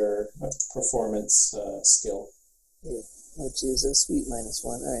it your performance skill. Yeah, which is a sweet -1.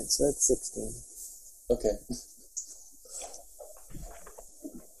 All right, so that's 16. Okay.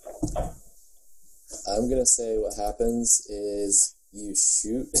 I'm gonna say what happens is you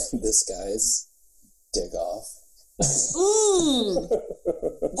shoot this guy's dick off. What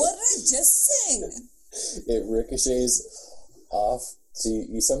did I just sing? It ricochets off. So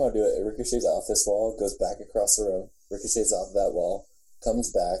you somehow do it. It ricochets off this wall, goes back across the room, ricochets off that wall,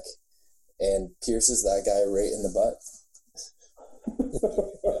 comes back, and pierces that guy right in the butt.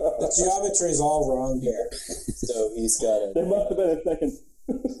 The geometry is all wrong here. So he's got There a... must have been a second.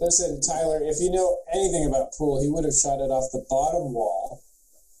 Listen, Tyler, if you know anything about pool, he would have shot it off the bottom wall,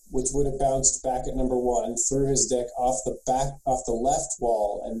 which would have bounced back at number 1, through his dick off the left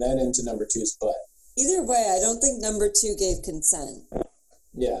wall, and then into number 2's butt. Either way, I don't think number 2 gave consent.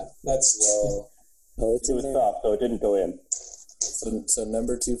 Yeah, that's Well, Oh, it's It in was there. soft, so it didn't go in. so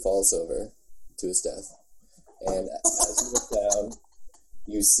number 2 falls over to his death. And as you look down,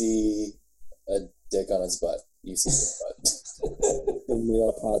 you see a dick on his butt. You see his butt. And we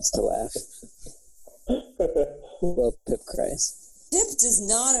all pause to laugh. Well, Pip cries. Pip does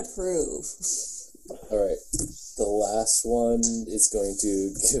not approve. All right. The last one is going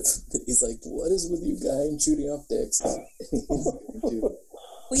to give... He's like, what is with you guys and shooting off dicks? And he's going to...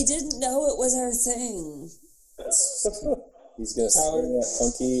 We didn't know it was our thing. He's going to swing at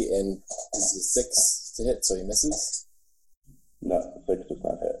Funky, and this is 6 to hit, so he misses. No, 6 does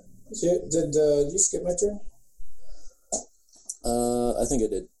not hit. Did you skip my turn? I think I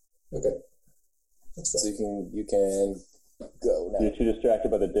did. Okay. That's So fine. you can go now. You're too distracted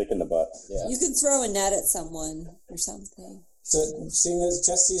by the dick in the butt. Yeah. You could throw a net at someone or something. So seeing this,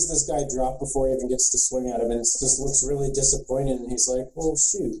 Chess sees this guy drop before he even gets to swing at him, and it just looks really disappointed. And he's like, "Well,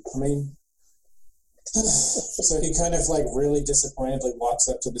 shoot. I mean." So he kind of like really disappointedly walks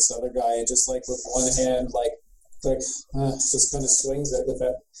up to this other guy and just like with one hand just kind of swings it with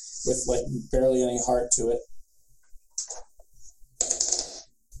like barely any heart to it.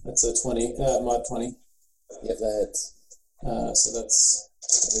 That's a 20 mod 20. Yep, that hits. So that's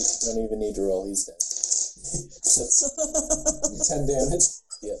Don't even need to roll. He's dead. that's 10 damage.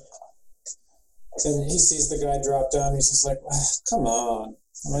 Yeah. And he sees the guy drop down. He's just like, "Come on.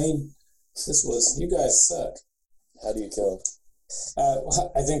 I mean, you guys suck." How do you kill him?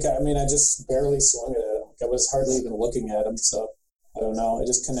 I just barely swung it at him. I was hardly even looking at him, so I don't know. I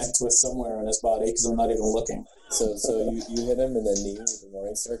just connect with somewhere on his body because I'm not even looking. So you hit him, and then knee with the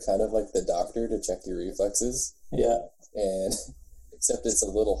Morningstar, kind of like the doctor to check your reflexes. Yeah. And except it's a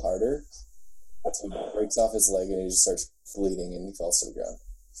little harder. So he breaks off his leg, and he just starts bleeding, and he falls to the ground.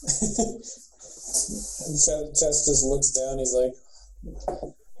 And Chess just looks down. He's like,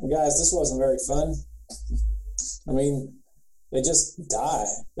 "Guys, this wasn't very fun. I mean, they just die.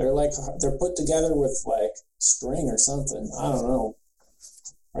 They're put together with like string or something. I don't know.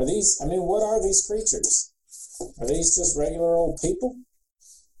 What are these creatures? Are these just regular old people?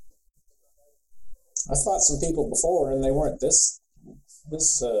 I fought some people before, and they weren't this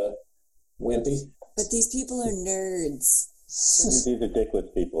wimpy." But these people are nerds. These are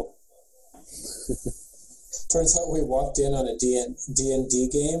dickless people. Turns out we walked in on a D&D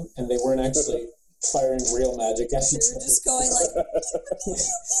game, and they weren't actually firing real magic at They each were other. just going like,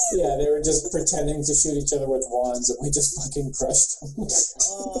 Yeah, they were just pretending to shoot each other with wands, and we just fucking crushed them.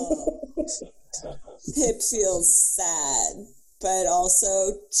 oh. Pip feels sad, but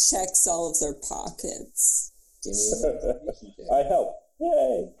also checks all of their pockets. Give me an investigation check. I help.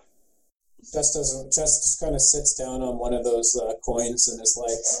 Yay! Chess just kind of sits down on one of those coins and is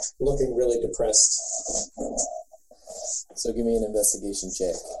like looking really depressed. So give me an investigation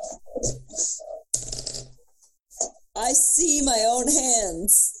check. I see my own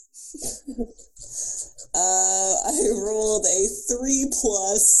hands. I rolled a 3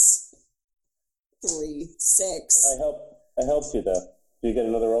 plus 3, 6. I helped you though. Do you get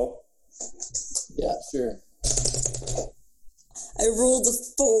another roll? Yeah, sure. I rolled a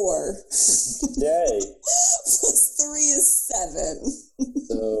 4. Yay! Plus 3 is 7.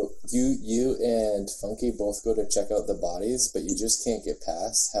 So you and Funky both go to check out the bodies, but you just can't get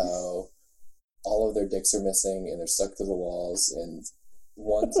past how all of their dicks are missing and they're stuck to the walls, and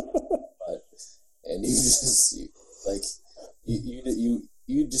one's butt, and you just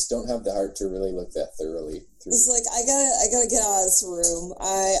you just don't have the heart to really look that thoroughly through. It's like I gotta get out of this room.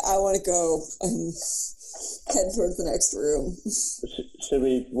 I want to go. head towards the next room. Should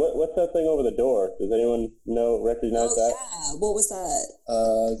we? What's that thing over the door? Does anyone recognize that? Yeah, what was that?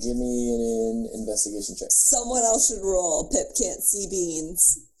 Give me an investigation check. Someone else should roll. Pip can't see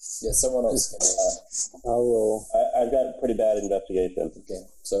beans. Yeah, someone else can. I'll roll. I've got pretty bad investigation. Okay,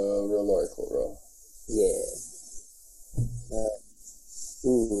 so roll Oracle roll. Yeah.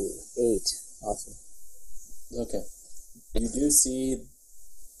 8. Awesome. Okay. You do see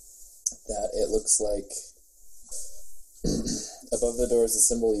that it looks like above the door is a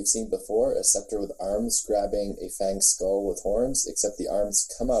symbol you've seen before, a scepter with arms grabbing a fanged skull with horns, except the arms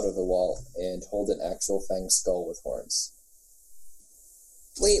come out of the wall and hold an actual fanged skull with horns.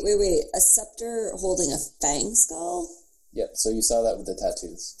 Wait. A scepter holding a fang skull? Yep, so you saw that with the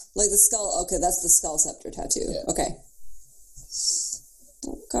tattoos. Like the skull. Okay, that's the skull scepter tattoo. Yeah. Okay.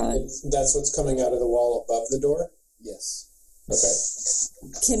 Oh, God. That's what's coming out of the wall above the door? Yes. Okay.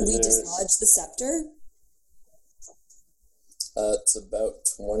 Can we dislodge the scepter? It's about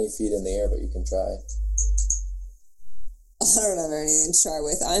 20 feet in the air, but you can try. I don't have anything to try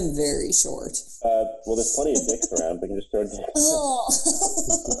with. I'm very short. Well, there's plenty of dicks around. We can just throw dicks. Oh.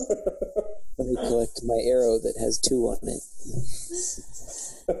 Let me collect my arrow that has 2 on it.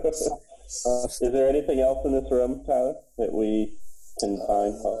 Is there anything else in this room, Tyler, that we can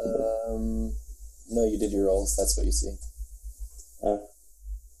find possibly? No, you did your rolls. That's what you see.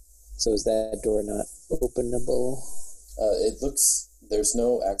 So is that door not openable? It looks... There's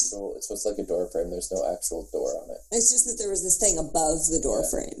no actual... It's what's like a door frame. There's no actual door on it. It's just that there was this thing above the door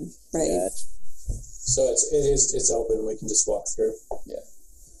frame, right? Yeah. So it's open. We can just walk through. Yeah.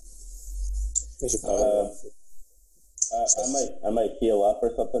 We should probably... I might heal up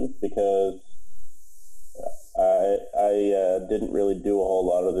or something because I didn't really do a whole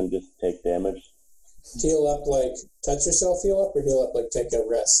lot other than just take damage. Heal up like touch yourself heal up, or heal up like take a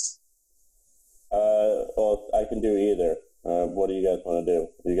rest? Well, I can do either. What do you guys want to do?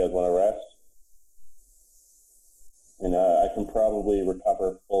 Do you guys want to rest? And I can probably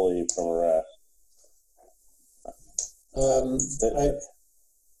recover fully from a rest.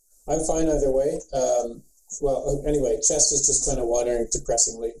 I'm fine either way. Well, anyway, Chest is just kind of wandering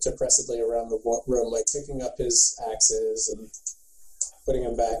depressedly around the room, like picking up his axes and putting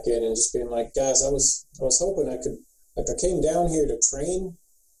them back in, and just being like, guys, I was hoping I could, like, I came down here to train,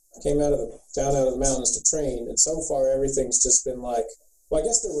 down out of the mountains to train, and so far everything's just been like, well, I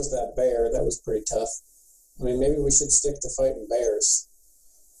guess there was that bear that was pretty tough. I mean, maybe we should stick to fighting bears.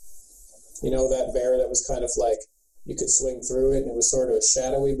 You know, that bear that was kind of like you could swing through it, and it was sort of a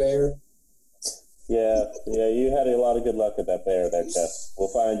shadowy bear. Yeah, you had a lot of good luck with that bear there, Chess. We'll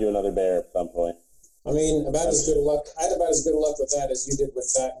find you another bear at some point. I mean, I had about as good a luck with that as you did with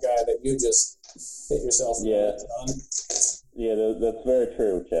that guy that you just hit yourself. Yeah. Yeah, that's very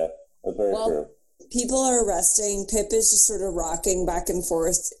true, Chess. That's very true. People are resting. Pip is just sort of rocking back and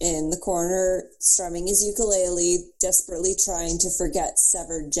forth in the corner, strumming his ukulele, desperately trying to forget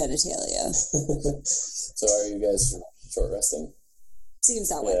severed genitalia. So are you guys short resting? Seems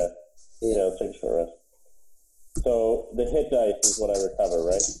that way. Yeah, let's take a short rest. So the hit dice is what I recover,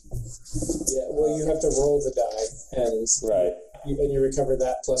 right? Yeah, well, you have to roll the die, and right, and you recover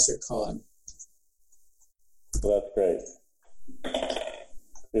that plus your con. Well, that's great.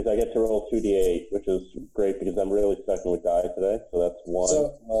 Because I get to roll 2d8, which is great because I'm really sucking with die today. So that's 1.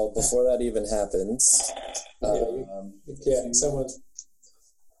 So, well, before that even happens, someone's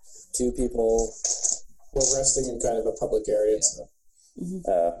 2 people. We're resting in kind of a public area. Yeah. So.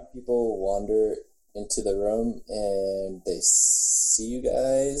 People wander into the room and they see you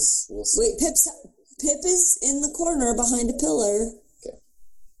guys. We'll see. Wait, Pip is in the corner behind a pillar. Okay.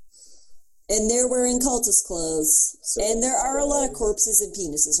 And they're wearing cultist clothes. So, and there are a lot of corpses and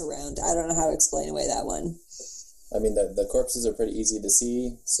penises around. I don't know how to explain away that one. I mean, the corpses are pretty easy to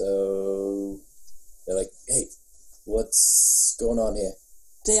see, so they're like, hey, what's going on here?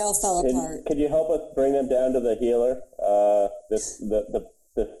 They all fell apart. Could you help us bring them down to the healer? This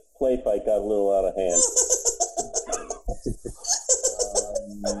play fight got a little out of hand.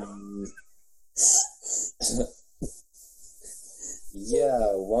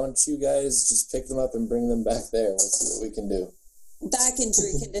 Yeah, why don't you guys just pick them up and bring them back there? We'll see what we can do. Back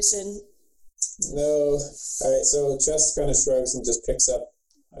injury condition. No. All right, so Chest kind of shrugs and just picks up.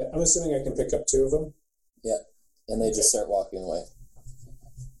 I'm assuming I can pick up 2 of them. Yeah, and they just start walking away.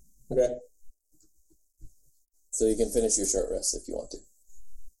 Okay. So you can finish your short rest if you want to.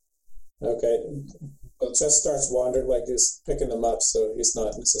 Okay. Well, Chest starts wandering, like he's picking them up, so he's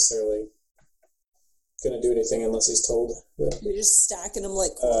not necessarily going to do anything unless he's told. You're just stacking them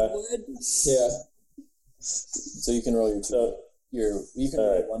like cordwood. Yeah. So you can roll your 2. You can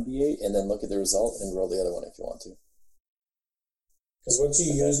roll 1d8 and then look at the result and roll the other one if you want to. Because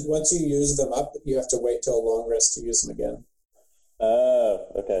once you use them up, you have to wait till a long rest to use them again. Oh,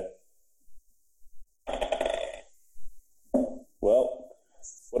 okay. Well,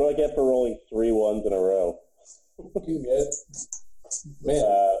 what do I get for rolling 3 ones in a row? You get, man,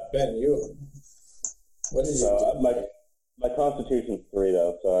 Ben, you. What did you do? My Constitution's 3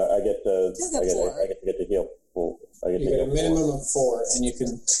 though, so I get to You get 4. I get to heal. Well, I get You to get a heal minimum 4. of 4, and you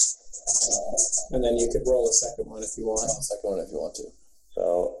can, and then you could roll a second one if you want. Roll the second one if you want to.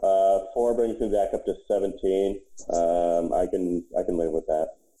 So 4 brings me back up to 17. I can live with that.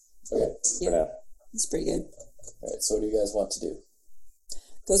 Okay. For now. It's pretty good. All right. So what do you guys want to do?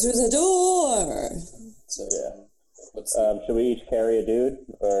 Go through the door. So Yeah. what's Should we each carry a dude,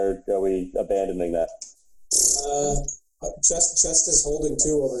 or are we abandoning that? Chest is holding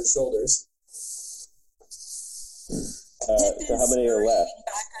 2 over his shoulders. Pip So how is many are left?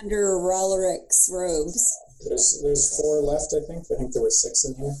 back under Roleric's robes. There's 4 left, I think. I think there were 6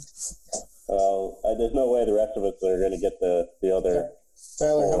 in here. There's no way the rest of us are going to get the other.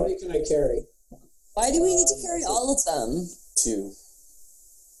 Tyler, how many can I carry? Why do we need to carry all of them? 2?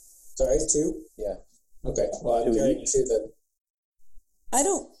 Sorry, 2? Yeah. Okay, well, I'm 2 carrying each? 2 then.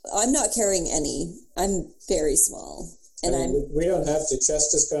 I'm not carrying any. I'm very small. And we don't have to.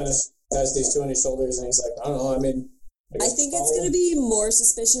 Chest just kind of has these 2 on his shoulders, and he's like, I don't know, I mean... I think it's going to be more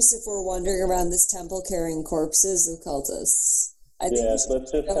suspicious if we're wandering around this temple carrying corpses of cultists. I think Yes, let's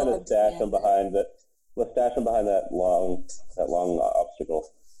just kind of stash them behind that. Let's stash them behind that long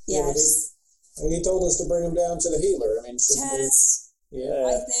obstacle. Yeah, but Yes. he told us to bring him down to the healer. I mean, shouldn't we? Tess, Yeah.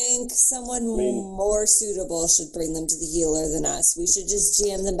 I think someone more suitable should bring them to the healer than us. We should just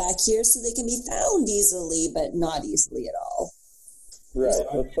jam them back here so they can be found easily, but not easily at all. Right,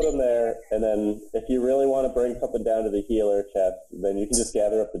 let's put them there, and then if you really want to bring something down to the healer chest, then you can just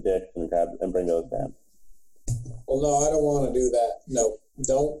gather up the dicks and bring those down. Well, no, I don't want to do that. No,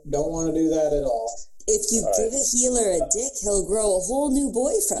 don't want to do that at all. If you give a healer a dick, he'll grow a whole new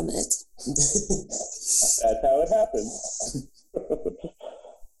boy from it. That's how it happens.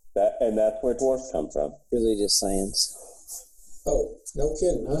 That's where dwarfs come from. Really just science. Oh, no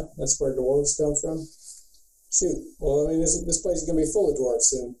kidding, huh? That's where dwarves come from? Shoot. Well, I mean, this place is going to be full of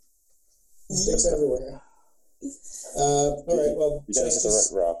dwarves soon. Dicks everywhere. All right, well, You gotta get the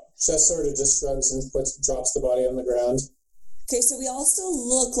right rock. Chest sort of just shrugs and drops the body on the ground. Okay, so we all still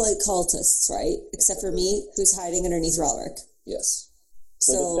look like cultists, right? Except for me, who's hiding underneath Ralric. Yes.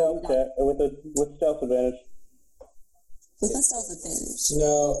 So With stealth advantage. with a stealth advantage.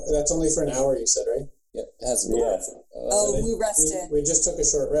 No, that's only for an hour, you said, right? Yep. It hasn't Yeah. We rested. We just took a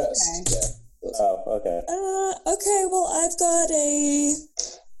short rest. Okay. Yeah. Oh, okay. Okay, well, I've got a...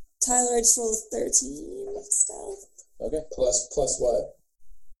 Tyler, I just rolled a 13 stealth. Okay. Plus what?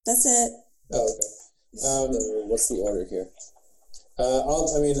 That's it. Oh, okay. So what's the order here?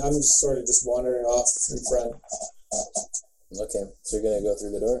 I'm just sort of just wandering off in front. Okay. So you're gonna go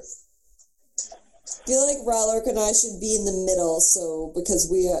through the door. I feel like Ralric and I should be in the middle, so because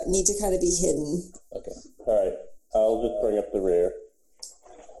we need to kind of be hidden. Okay. All right. I'll just bring up the rear.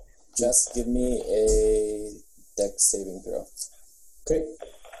 Just give me a dex saving throw. Okay.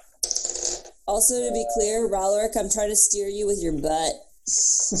 Also, to be clear, Ralric, I'm trying to steer you with your butt.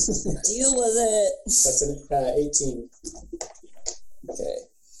 Deal with it. That's an 18. Okay.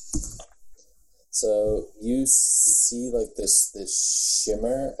 So you see like this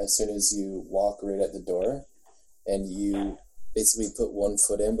shimmer as soon as you walk right at the door, and you basically put 1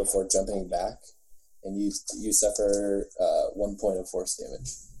 foot in before jumping back, and you suffer 1 point of force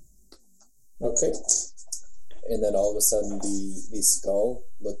damage. Okay. And then all of a sudden the skull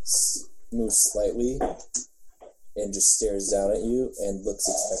moves slightly and just stares down at you and looks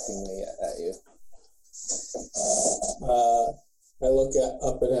expectingly at you. I look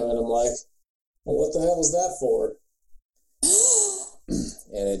up at him and I'm like, well, what the hell was that for?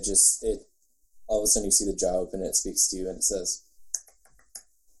 And it all of a sudden you see the jaw open and it speaks to you and it says,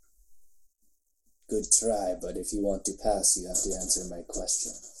 "Good try, but if you want to pass, you have to answer my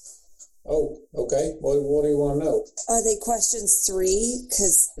question." Oh, okay. What do you want to know? Are they questions 3?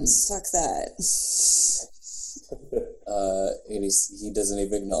 Because fuck that. And he doesn't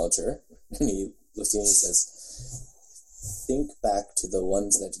even acknowledge her. And he looks at you and he says, "Think back to the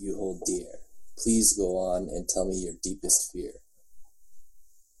ones that you hold dear. Please go on and tell me your deepest fear."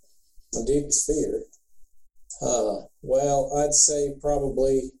 My deepest fear? Well, I'd say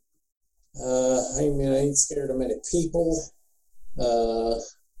probably, I ain't scared of many people.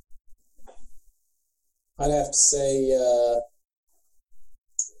 I'd have to say,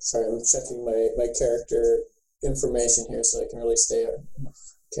 sorry, I'm checking my character information here so I can really stay our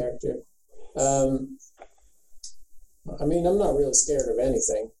character. I mean, I'm not really scared of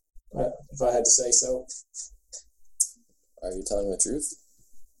anything, if I had to say so. Are you telling the truth?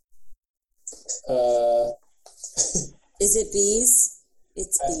 Is it bees?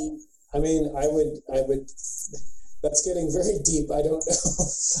 It's bees. I mean, I would. That's getting very deep. I don't know.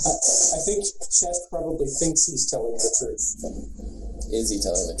 I think Chest probably thinks he's telling the truth. Is he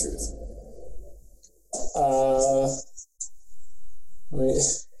telling the truth? I mean,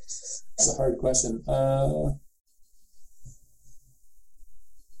 it's a hard question.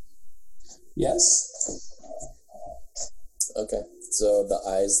 Yes. Okay. So the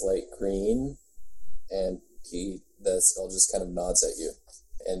eyes light green, and the skull just kind of nods at you,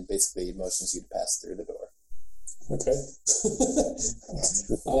 and basically motions you to pass through the door. Okay.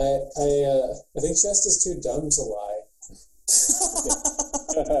 I think Chest is too dumb to lie.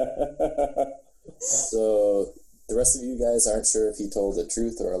 So the rest of you guys aren't sure if he told the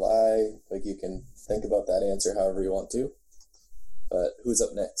truth or a lie. Like, you can think about that answer however you want to. But who's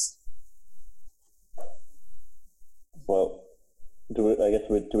up next? Well, do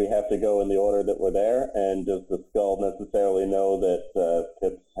we have to go in the order that we're there? And does the skull necessarily know that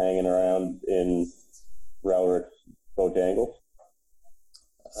Pip's hanging around in Rowrick's Bojangles?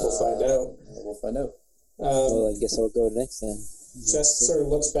 We'll find out. We'll find out. Well, I guess I'll go next then. Chest sort of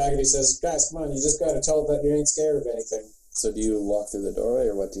looks back and he says, "Guys, come on, you just got to tell that you ain't scared of anything." So do you walk through the doorway,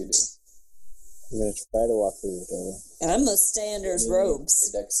 or what do you do? I'm going to try to walk through the doorway. And I'm going to stay under his robes.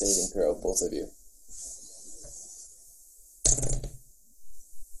 A dex saving throw, both of you.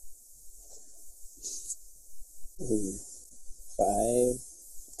 Ooh, 5.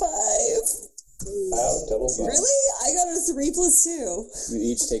 5. Wow, double 5. Really? I got a 3 plus 2. You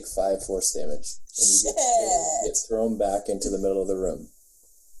each take 5 force damage, and you get thrown back into the middle of the room.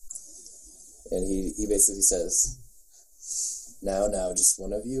 And he basically says, now, just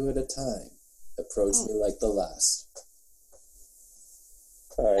one of you at a time. Approach me like the last.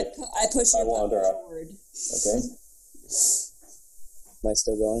 All right. I push him wander up. forward. Okay? Am I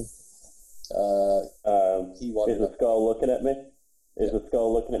still going? He wanted Is the skull looking at me? Is the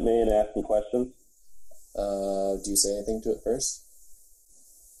skull looking at me and asking questions? Do you say anything to it first?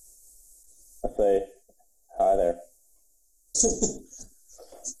 I say, hi there.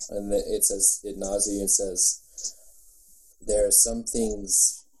 And it nods at you and says, there are some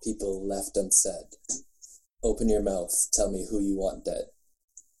things people left unsaid. Open your mouth. Tell me who you want dead.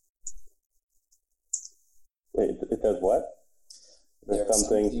 Wait, it says what? There There's are some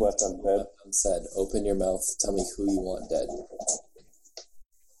things left unsaid. unsaid. Open your mouth. Tell me who you want dead.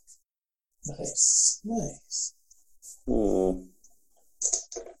 Nice.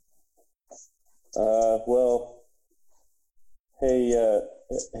 Well, hey,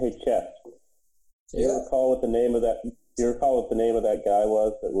 Chef. Do you recall what the name of that? Do you recall what the name of that guy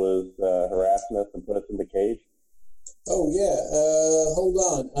was that was harassing us and put us in the cage? Oh yeah. Hold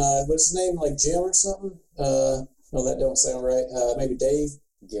on. What's his name? Like Jim or something? No, that don't sound right. Maybe Dave.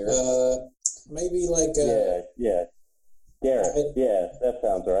 Garrett. Maybe like. Yeah. Garrett. Yeah, that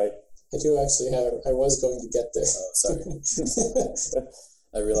sounds right. I do actually have. I was going to get there. Oh, sorry.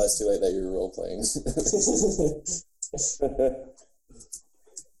 I realized too late that you were role playing.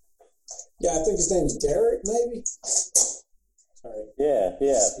 Yeah, I think his name's Garrett. Maybe. Sorry. Yeah.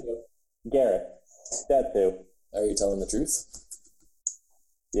 Garrett. That too. Are you telling the truth?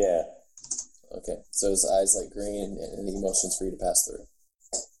 Yeah. Okay. So his eyes light green, and he motions for you to pass through.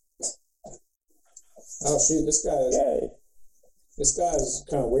 Oh shoot! This guy is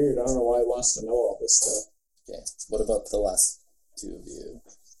kind of weird. I don't know why he wants to know all this stuff. Okay. What about the last two of you?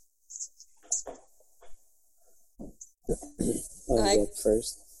 I'll go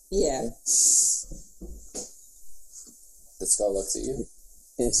first. Yeah. The skull looks at you.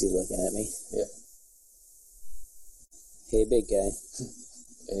 Is he looking at me? Yeah. Hey, big guy.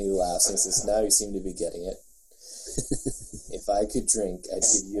 And he laughs and says, now you seem to be getting it. If I could drink, I'd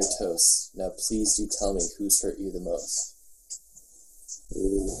give you a toast. Now please do tell me who's hurt you the most.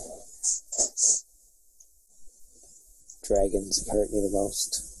 Ooh. Dragons have hurt me the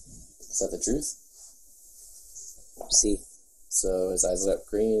most. Is that the truth? See. So his eyes light up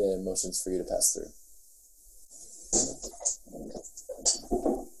green and motions for you to pass through.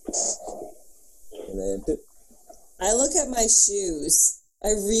 And then Pip. I look at my shoes. I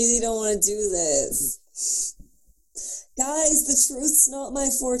really don't want to do this. Guys, the truth's not my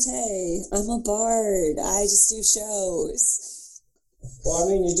forte. I'm a bard. I just do shows. Well, I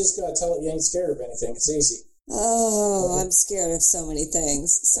mean, you just gotta tell it you ain't scared of anything. It's easy. Oh, I'm scared of so many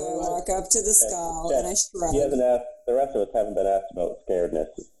things. So I walk up to the skull and I shrug. He hasn't asked. The rest of us haven't been asked about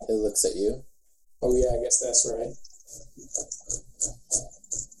scaredness. It looks at you. Oh yeah, I guess that's right.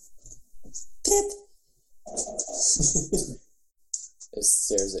 Pip. It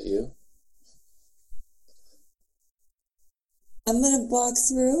stares at you. I'm gonna walk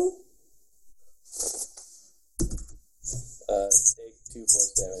through. Take 2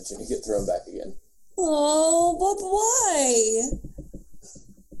 force damage and you get thrown back again. Oh, but why?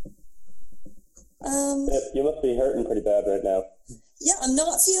 Pip, you must be hurting pretty bad right now. Yeah, I'm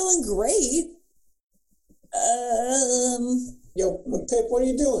not feeling great. Yo, Pip, what are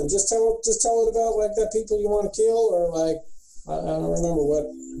you doing? Just tell it about like that people you want to kill, or like I don't remember what.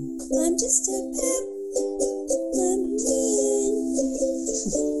 I'm just a Pip. Let me in.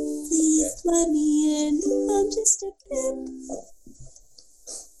 Please let me in. I'm just a Pip.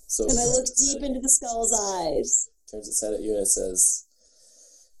 So And I look deep into the skull's eyes. turns its head at you and it says,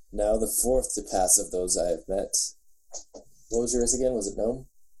 "Now the 4th to pass of those I have met." What was yours again? Was it gnome?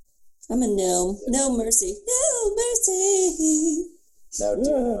 I'm a gnome. No mercy. No mercy. Now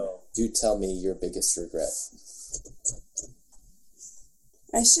do tell me your biggest regret.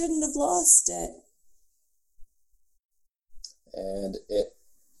 I shouldn't have lost it. And it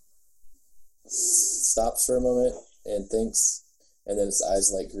stops for a moment and thinks, and then its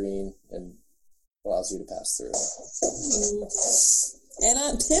eyes light green and allows you to pass through.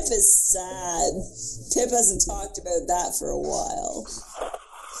 And Pip is sad. Pip hasn't talked about that for a while.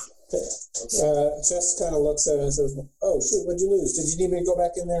 Jess kind of looks at it and says, "Oh shoot, what'd you lose? Did you need me to go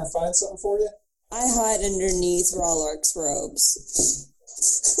back in there and find something for you?" I hide underneath Rollark's robes.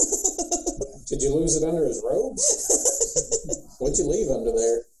 Did you lose it under his robe? What'd you leave under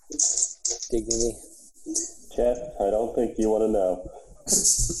there? Dignity. Chess, I don't think you want to know.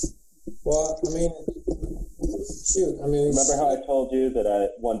 Well, I mean, shoot, I mean... Remember how I told you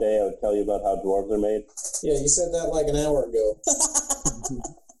that one day I would tell you about how dwarves are made? Yeah, you said that like an hour ago.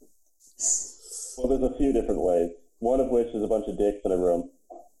 Well, there's a few different ways. One of which is a bunch of dicks in a room.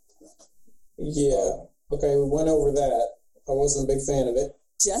 Yeah. Okay, we went over that. I wasn't a big fan of it.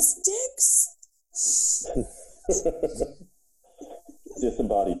 Just dicks?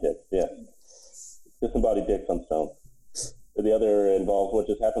 Disembodied dicks, yeah. Disembodied dicks on stone. The other involves what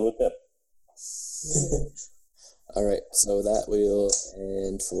just happened with Pip. All right, so that will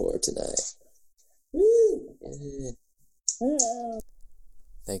end for tonight. Woo! Yeah.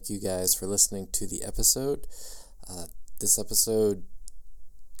 Thank you guys for listening to the episode. This episode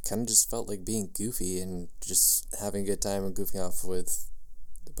kind of just felt like being goofy and just having a good time and goofing off with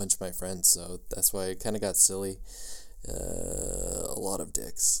a bunch of my friends, so that's why it kind of got silly. A lot of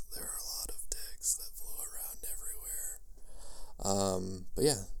dicks. There are a lot of dicks that flew around everywhere. But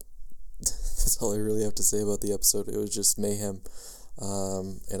yeah, that's all I really have to say about the episode. It was just mayhem,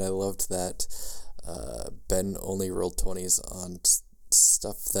 and I loved that Ben only rolled 20s on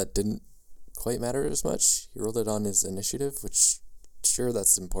stuff that didn't quite matter as much. He rolled it on his initiative, which, sure,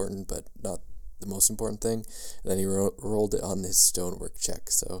 that's important, but not the most important thing. And then he rolled it on his stonework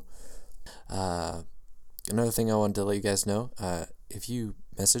check. So, another thing I wanted to let you guys know, if you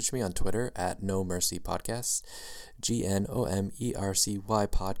message me on Twitter at No Mercy Podcast, GNOMERCY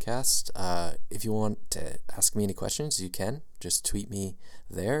Podcast, if you want to ask me any questions, you can. Just tweet me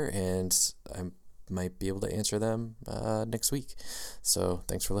there, and I might be able to answer them next week. So,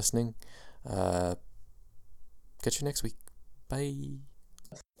 thanks for listening. Catch you next week. Bye.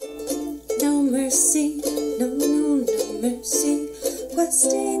 No mercy, no, no, no mercy.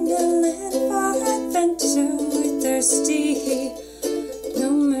 Questing the land for adventure, we're thirsty. No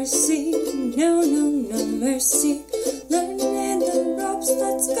mercy, no, no, no mercy. Learning the ropes,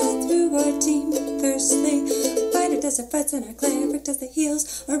 let's go through our team. Firstly, a fighter does our fights and our cleric does the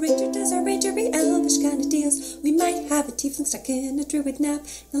heals. Our ranger does our rangery, elvish kind of deals. We might have a tiefling stuck in a druid nap.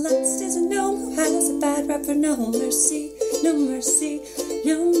 The last is a gnome who has a bad rap for no mercy, no mercy,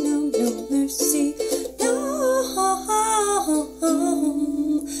 no, no, no mercy. No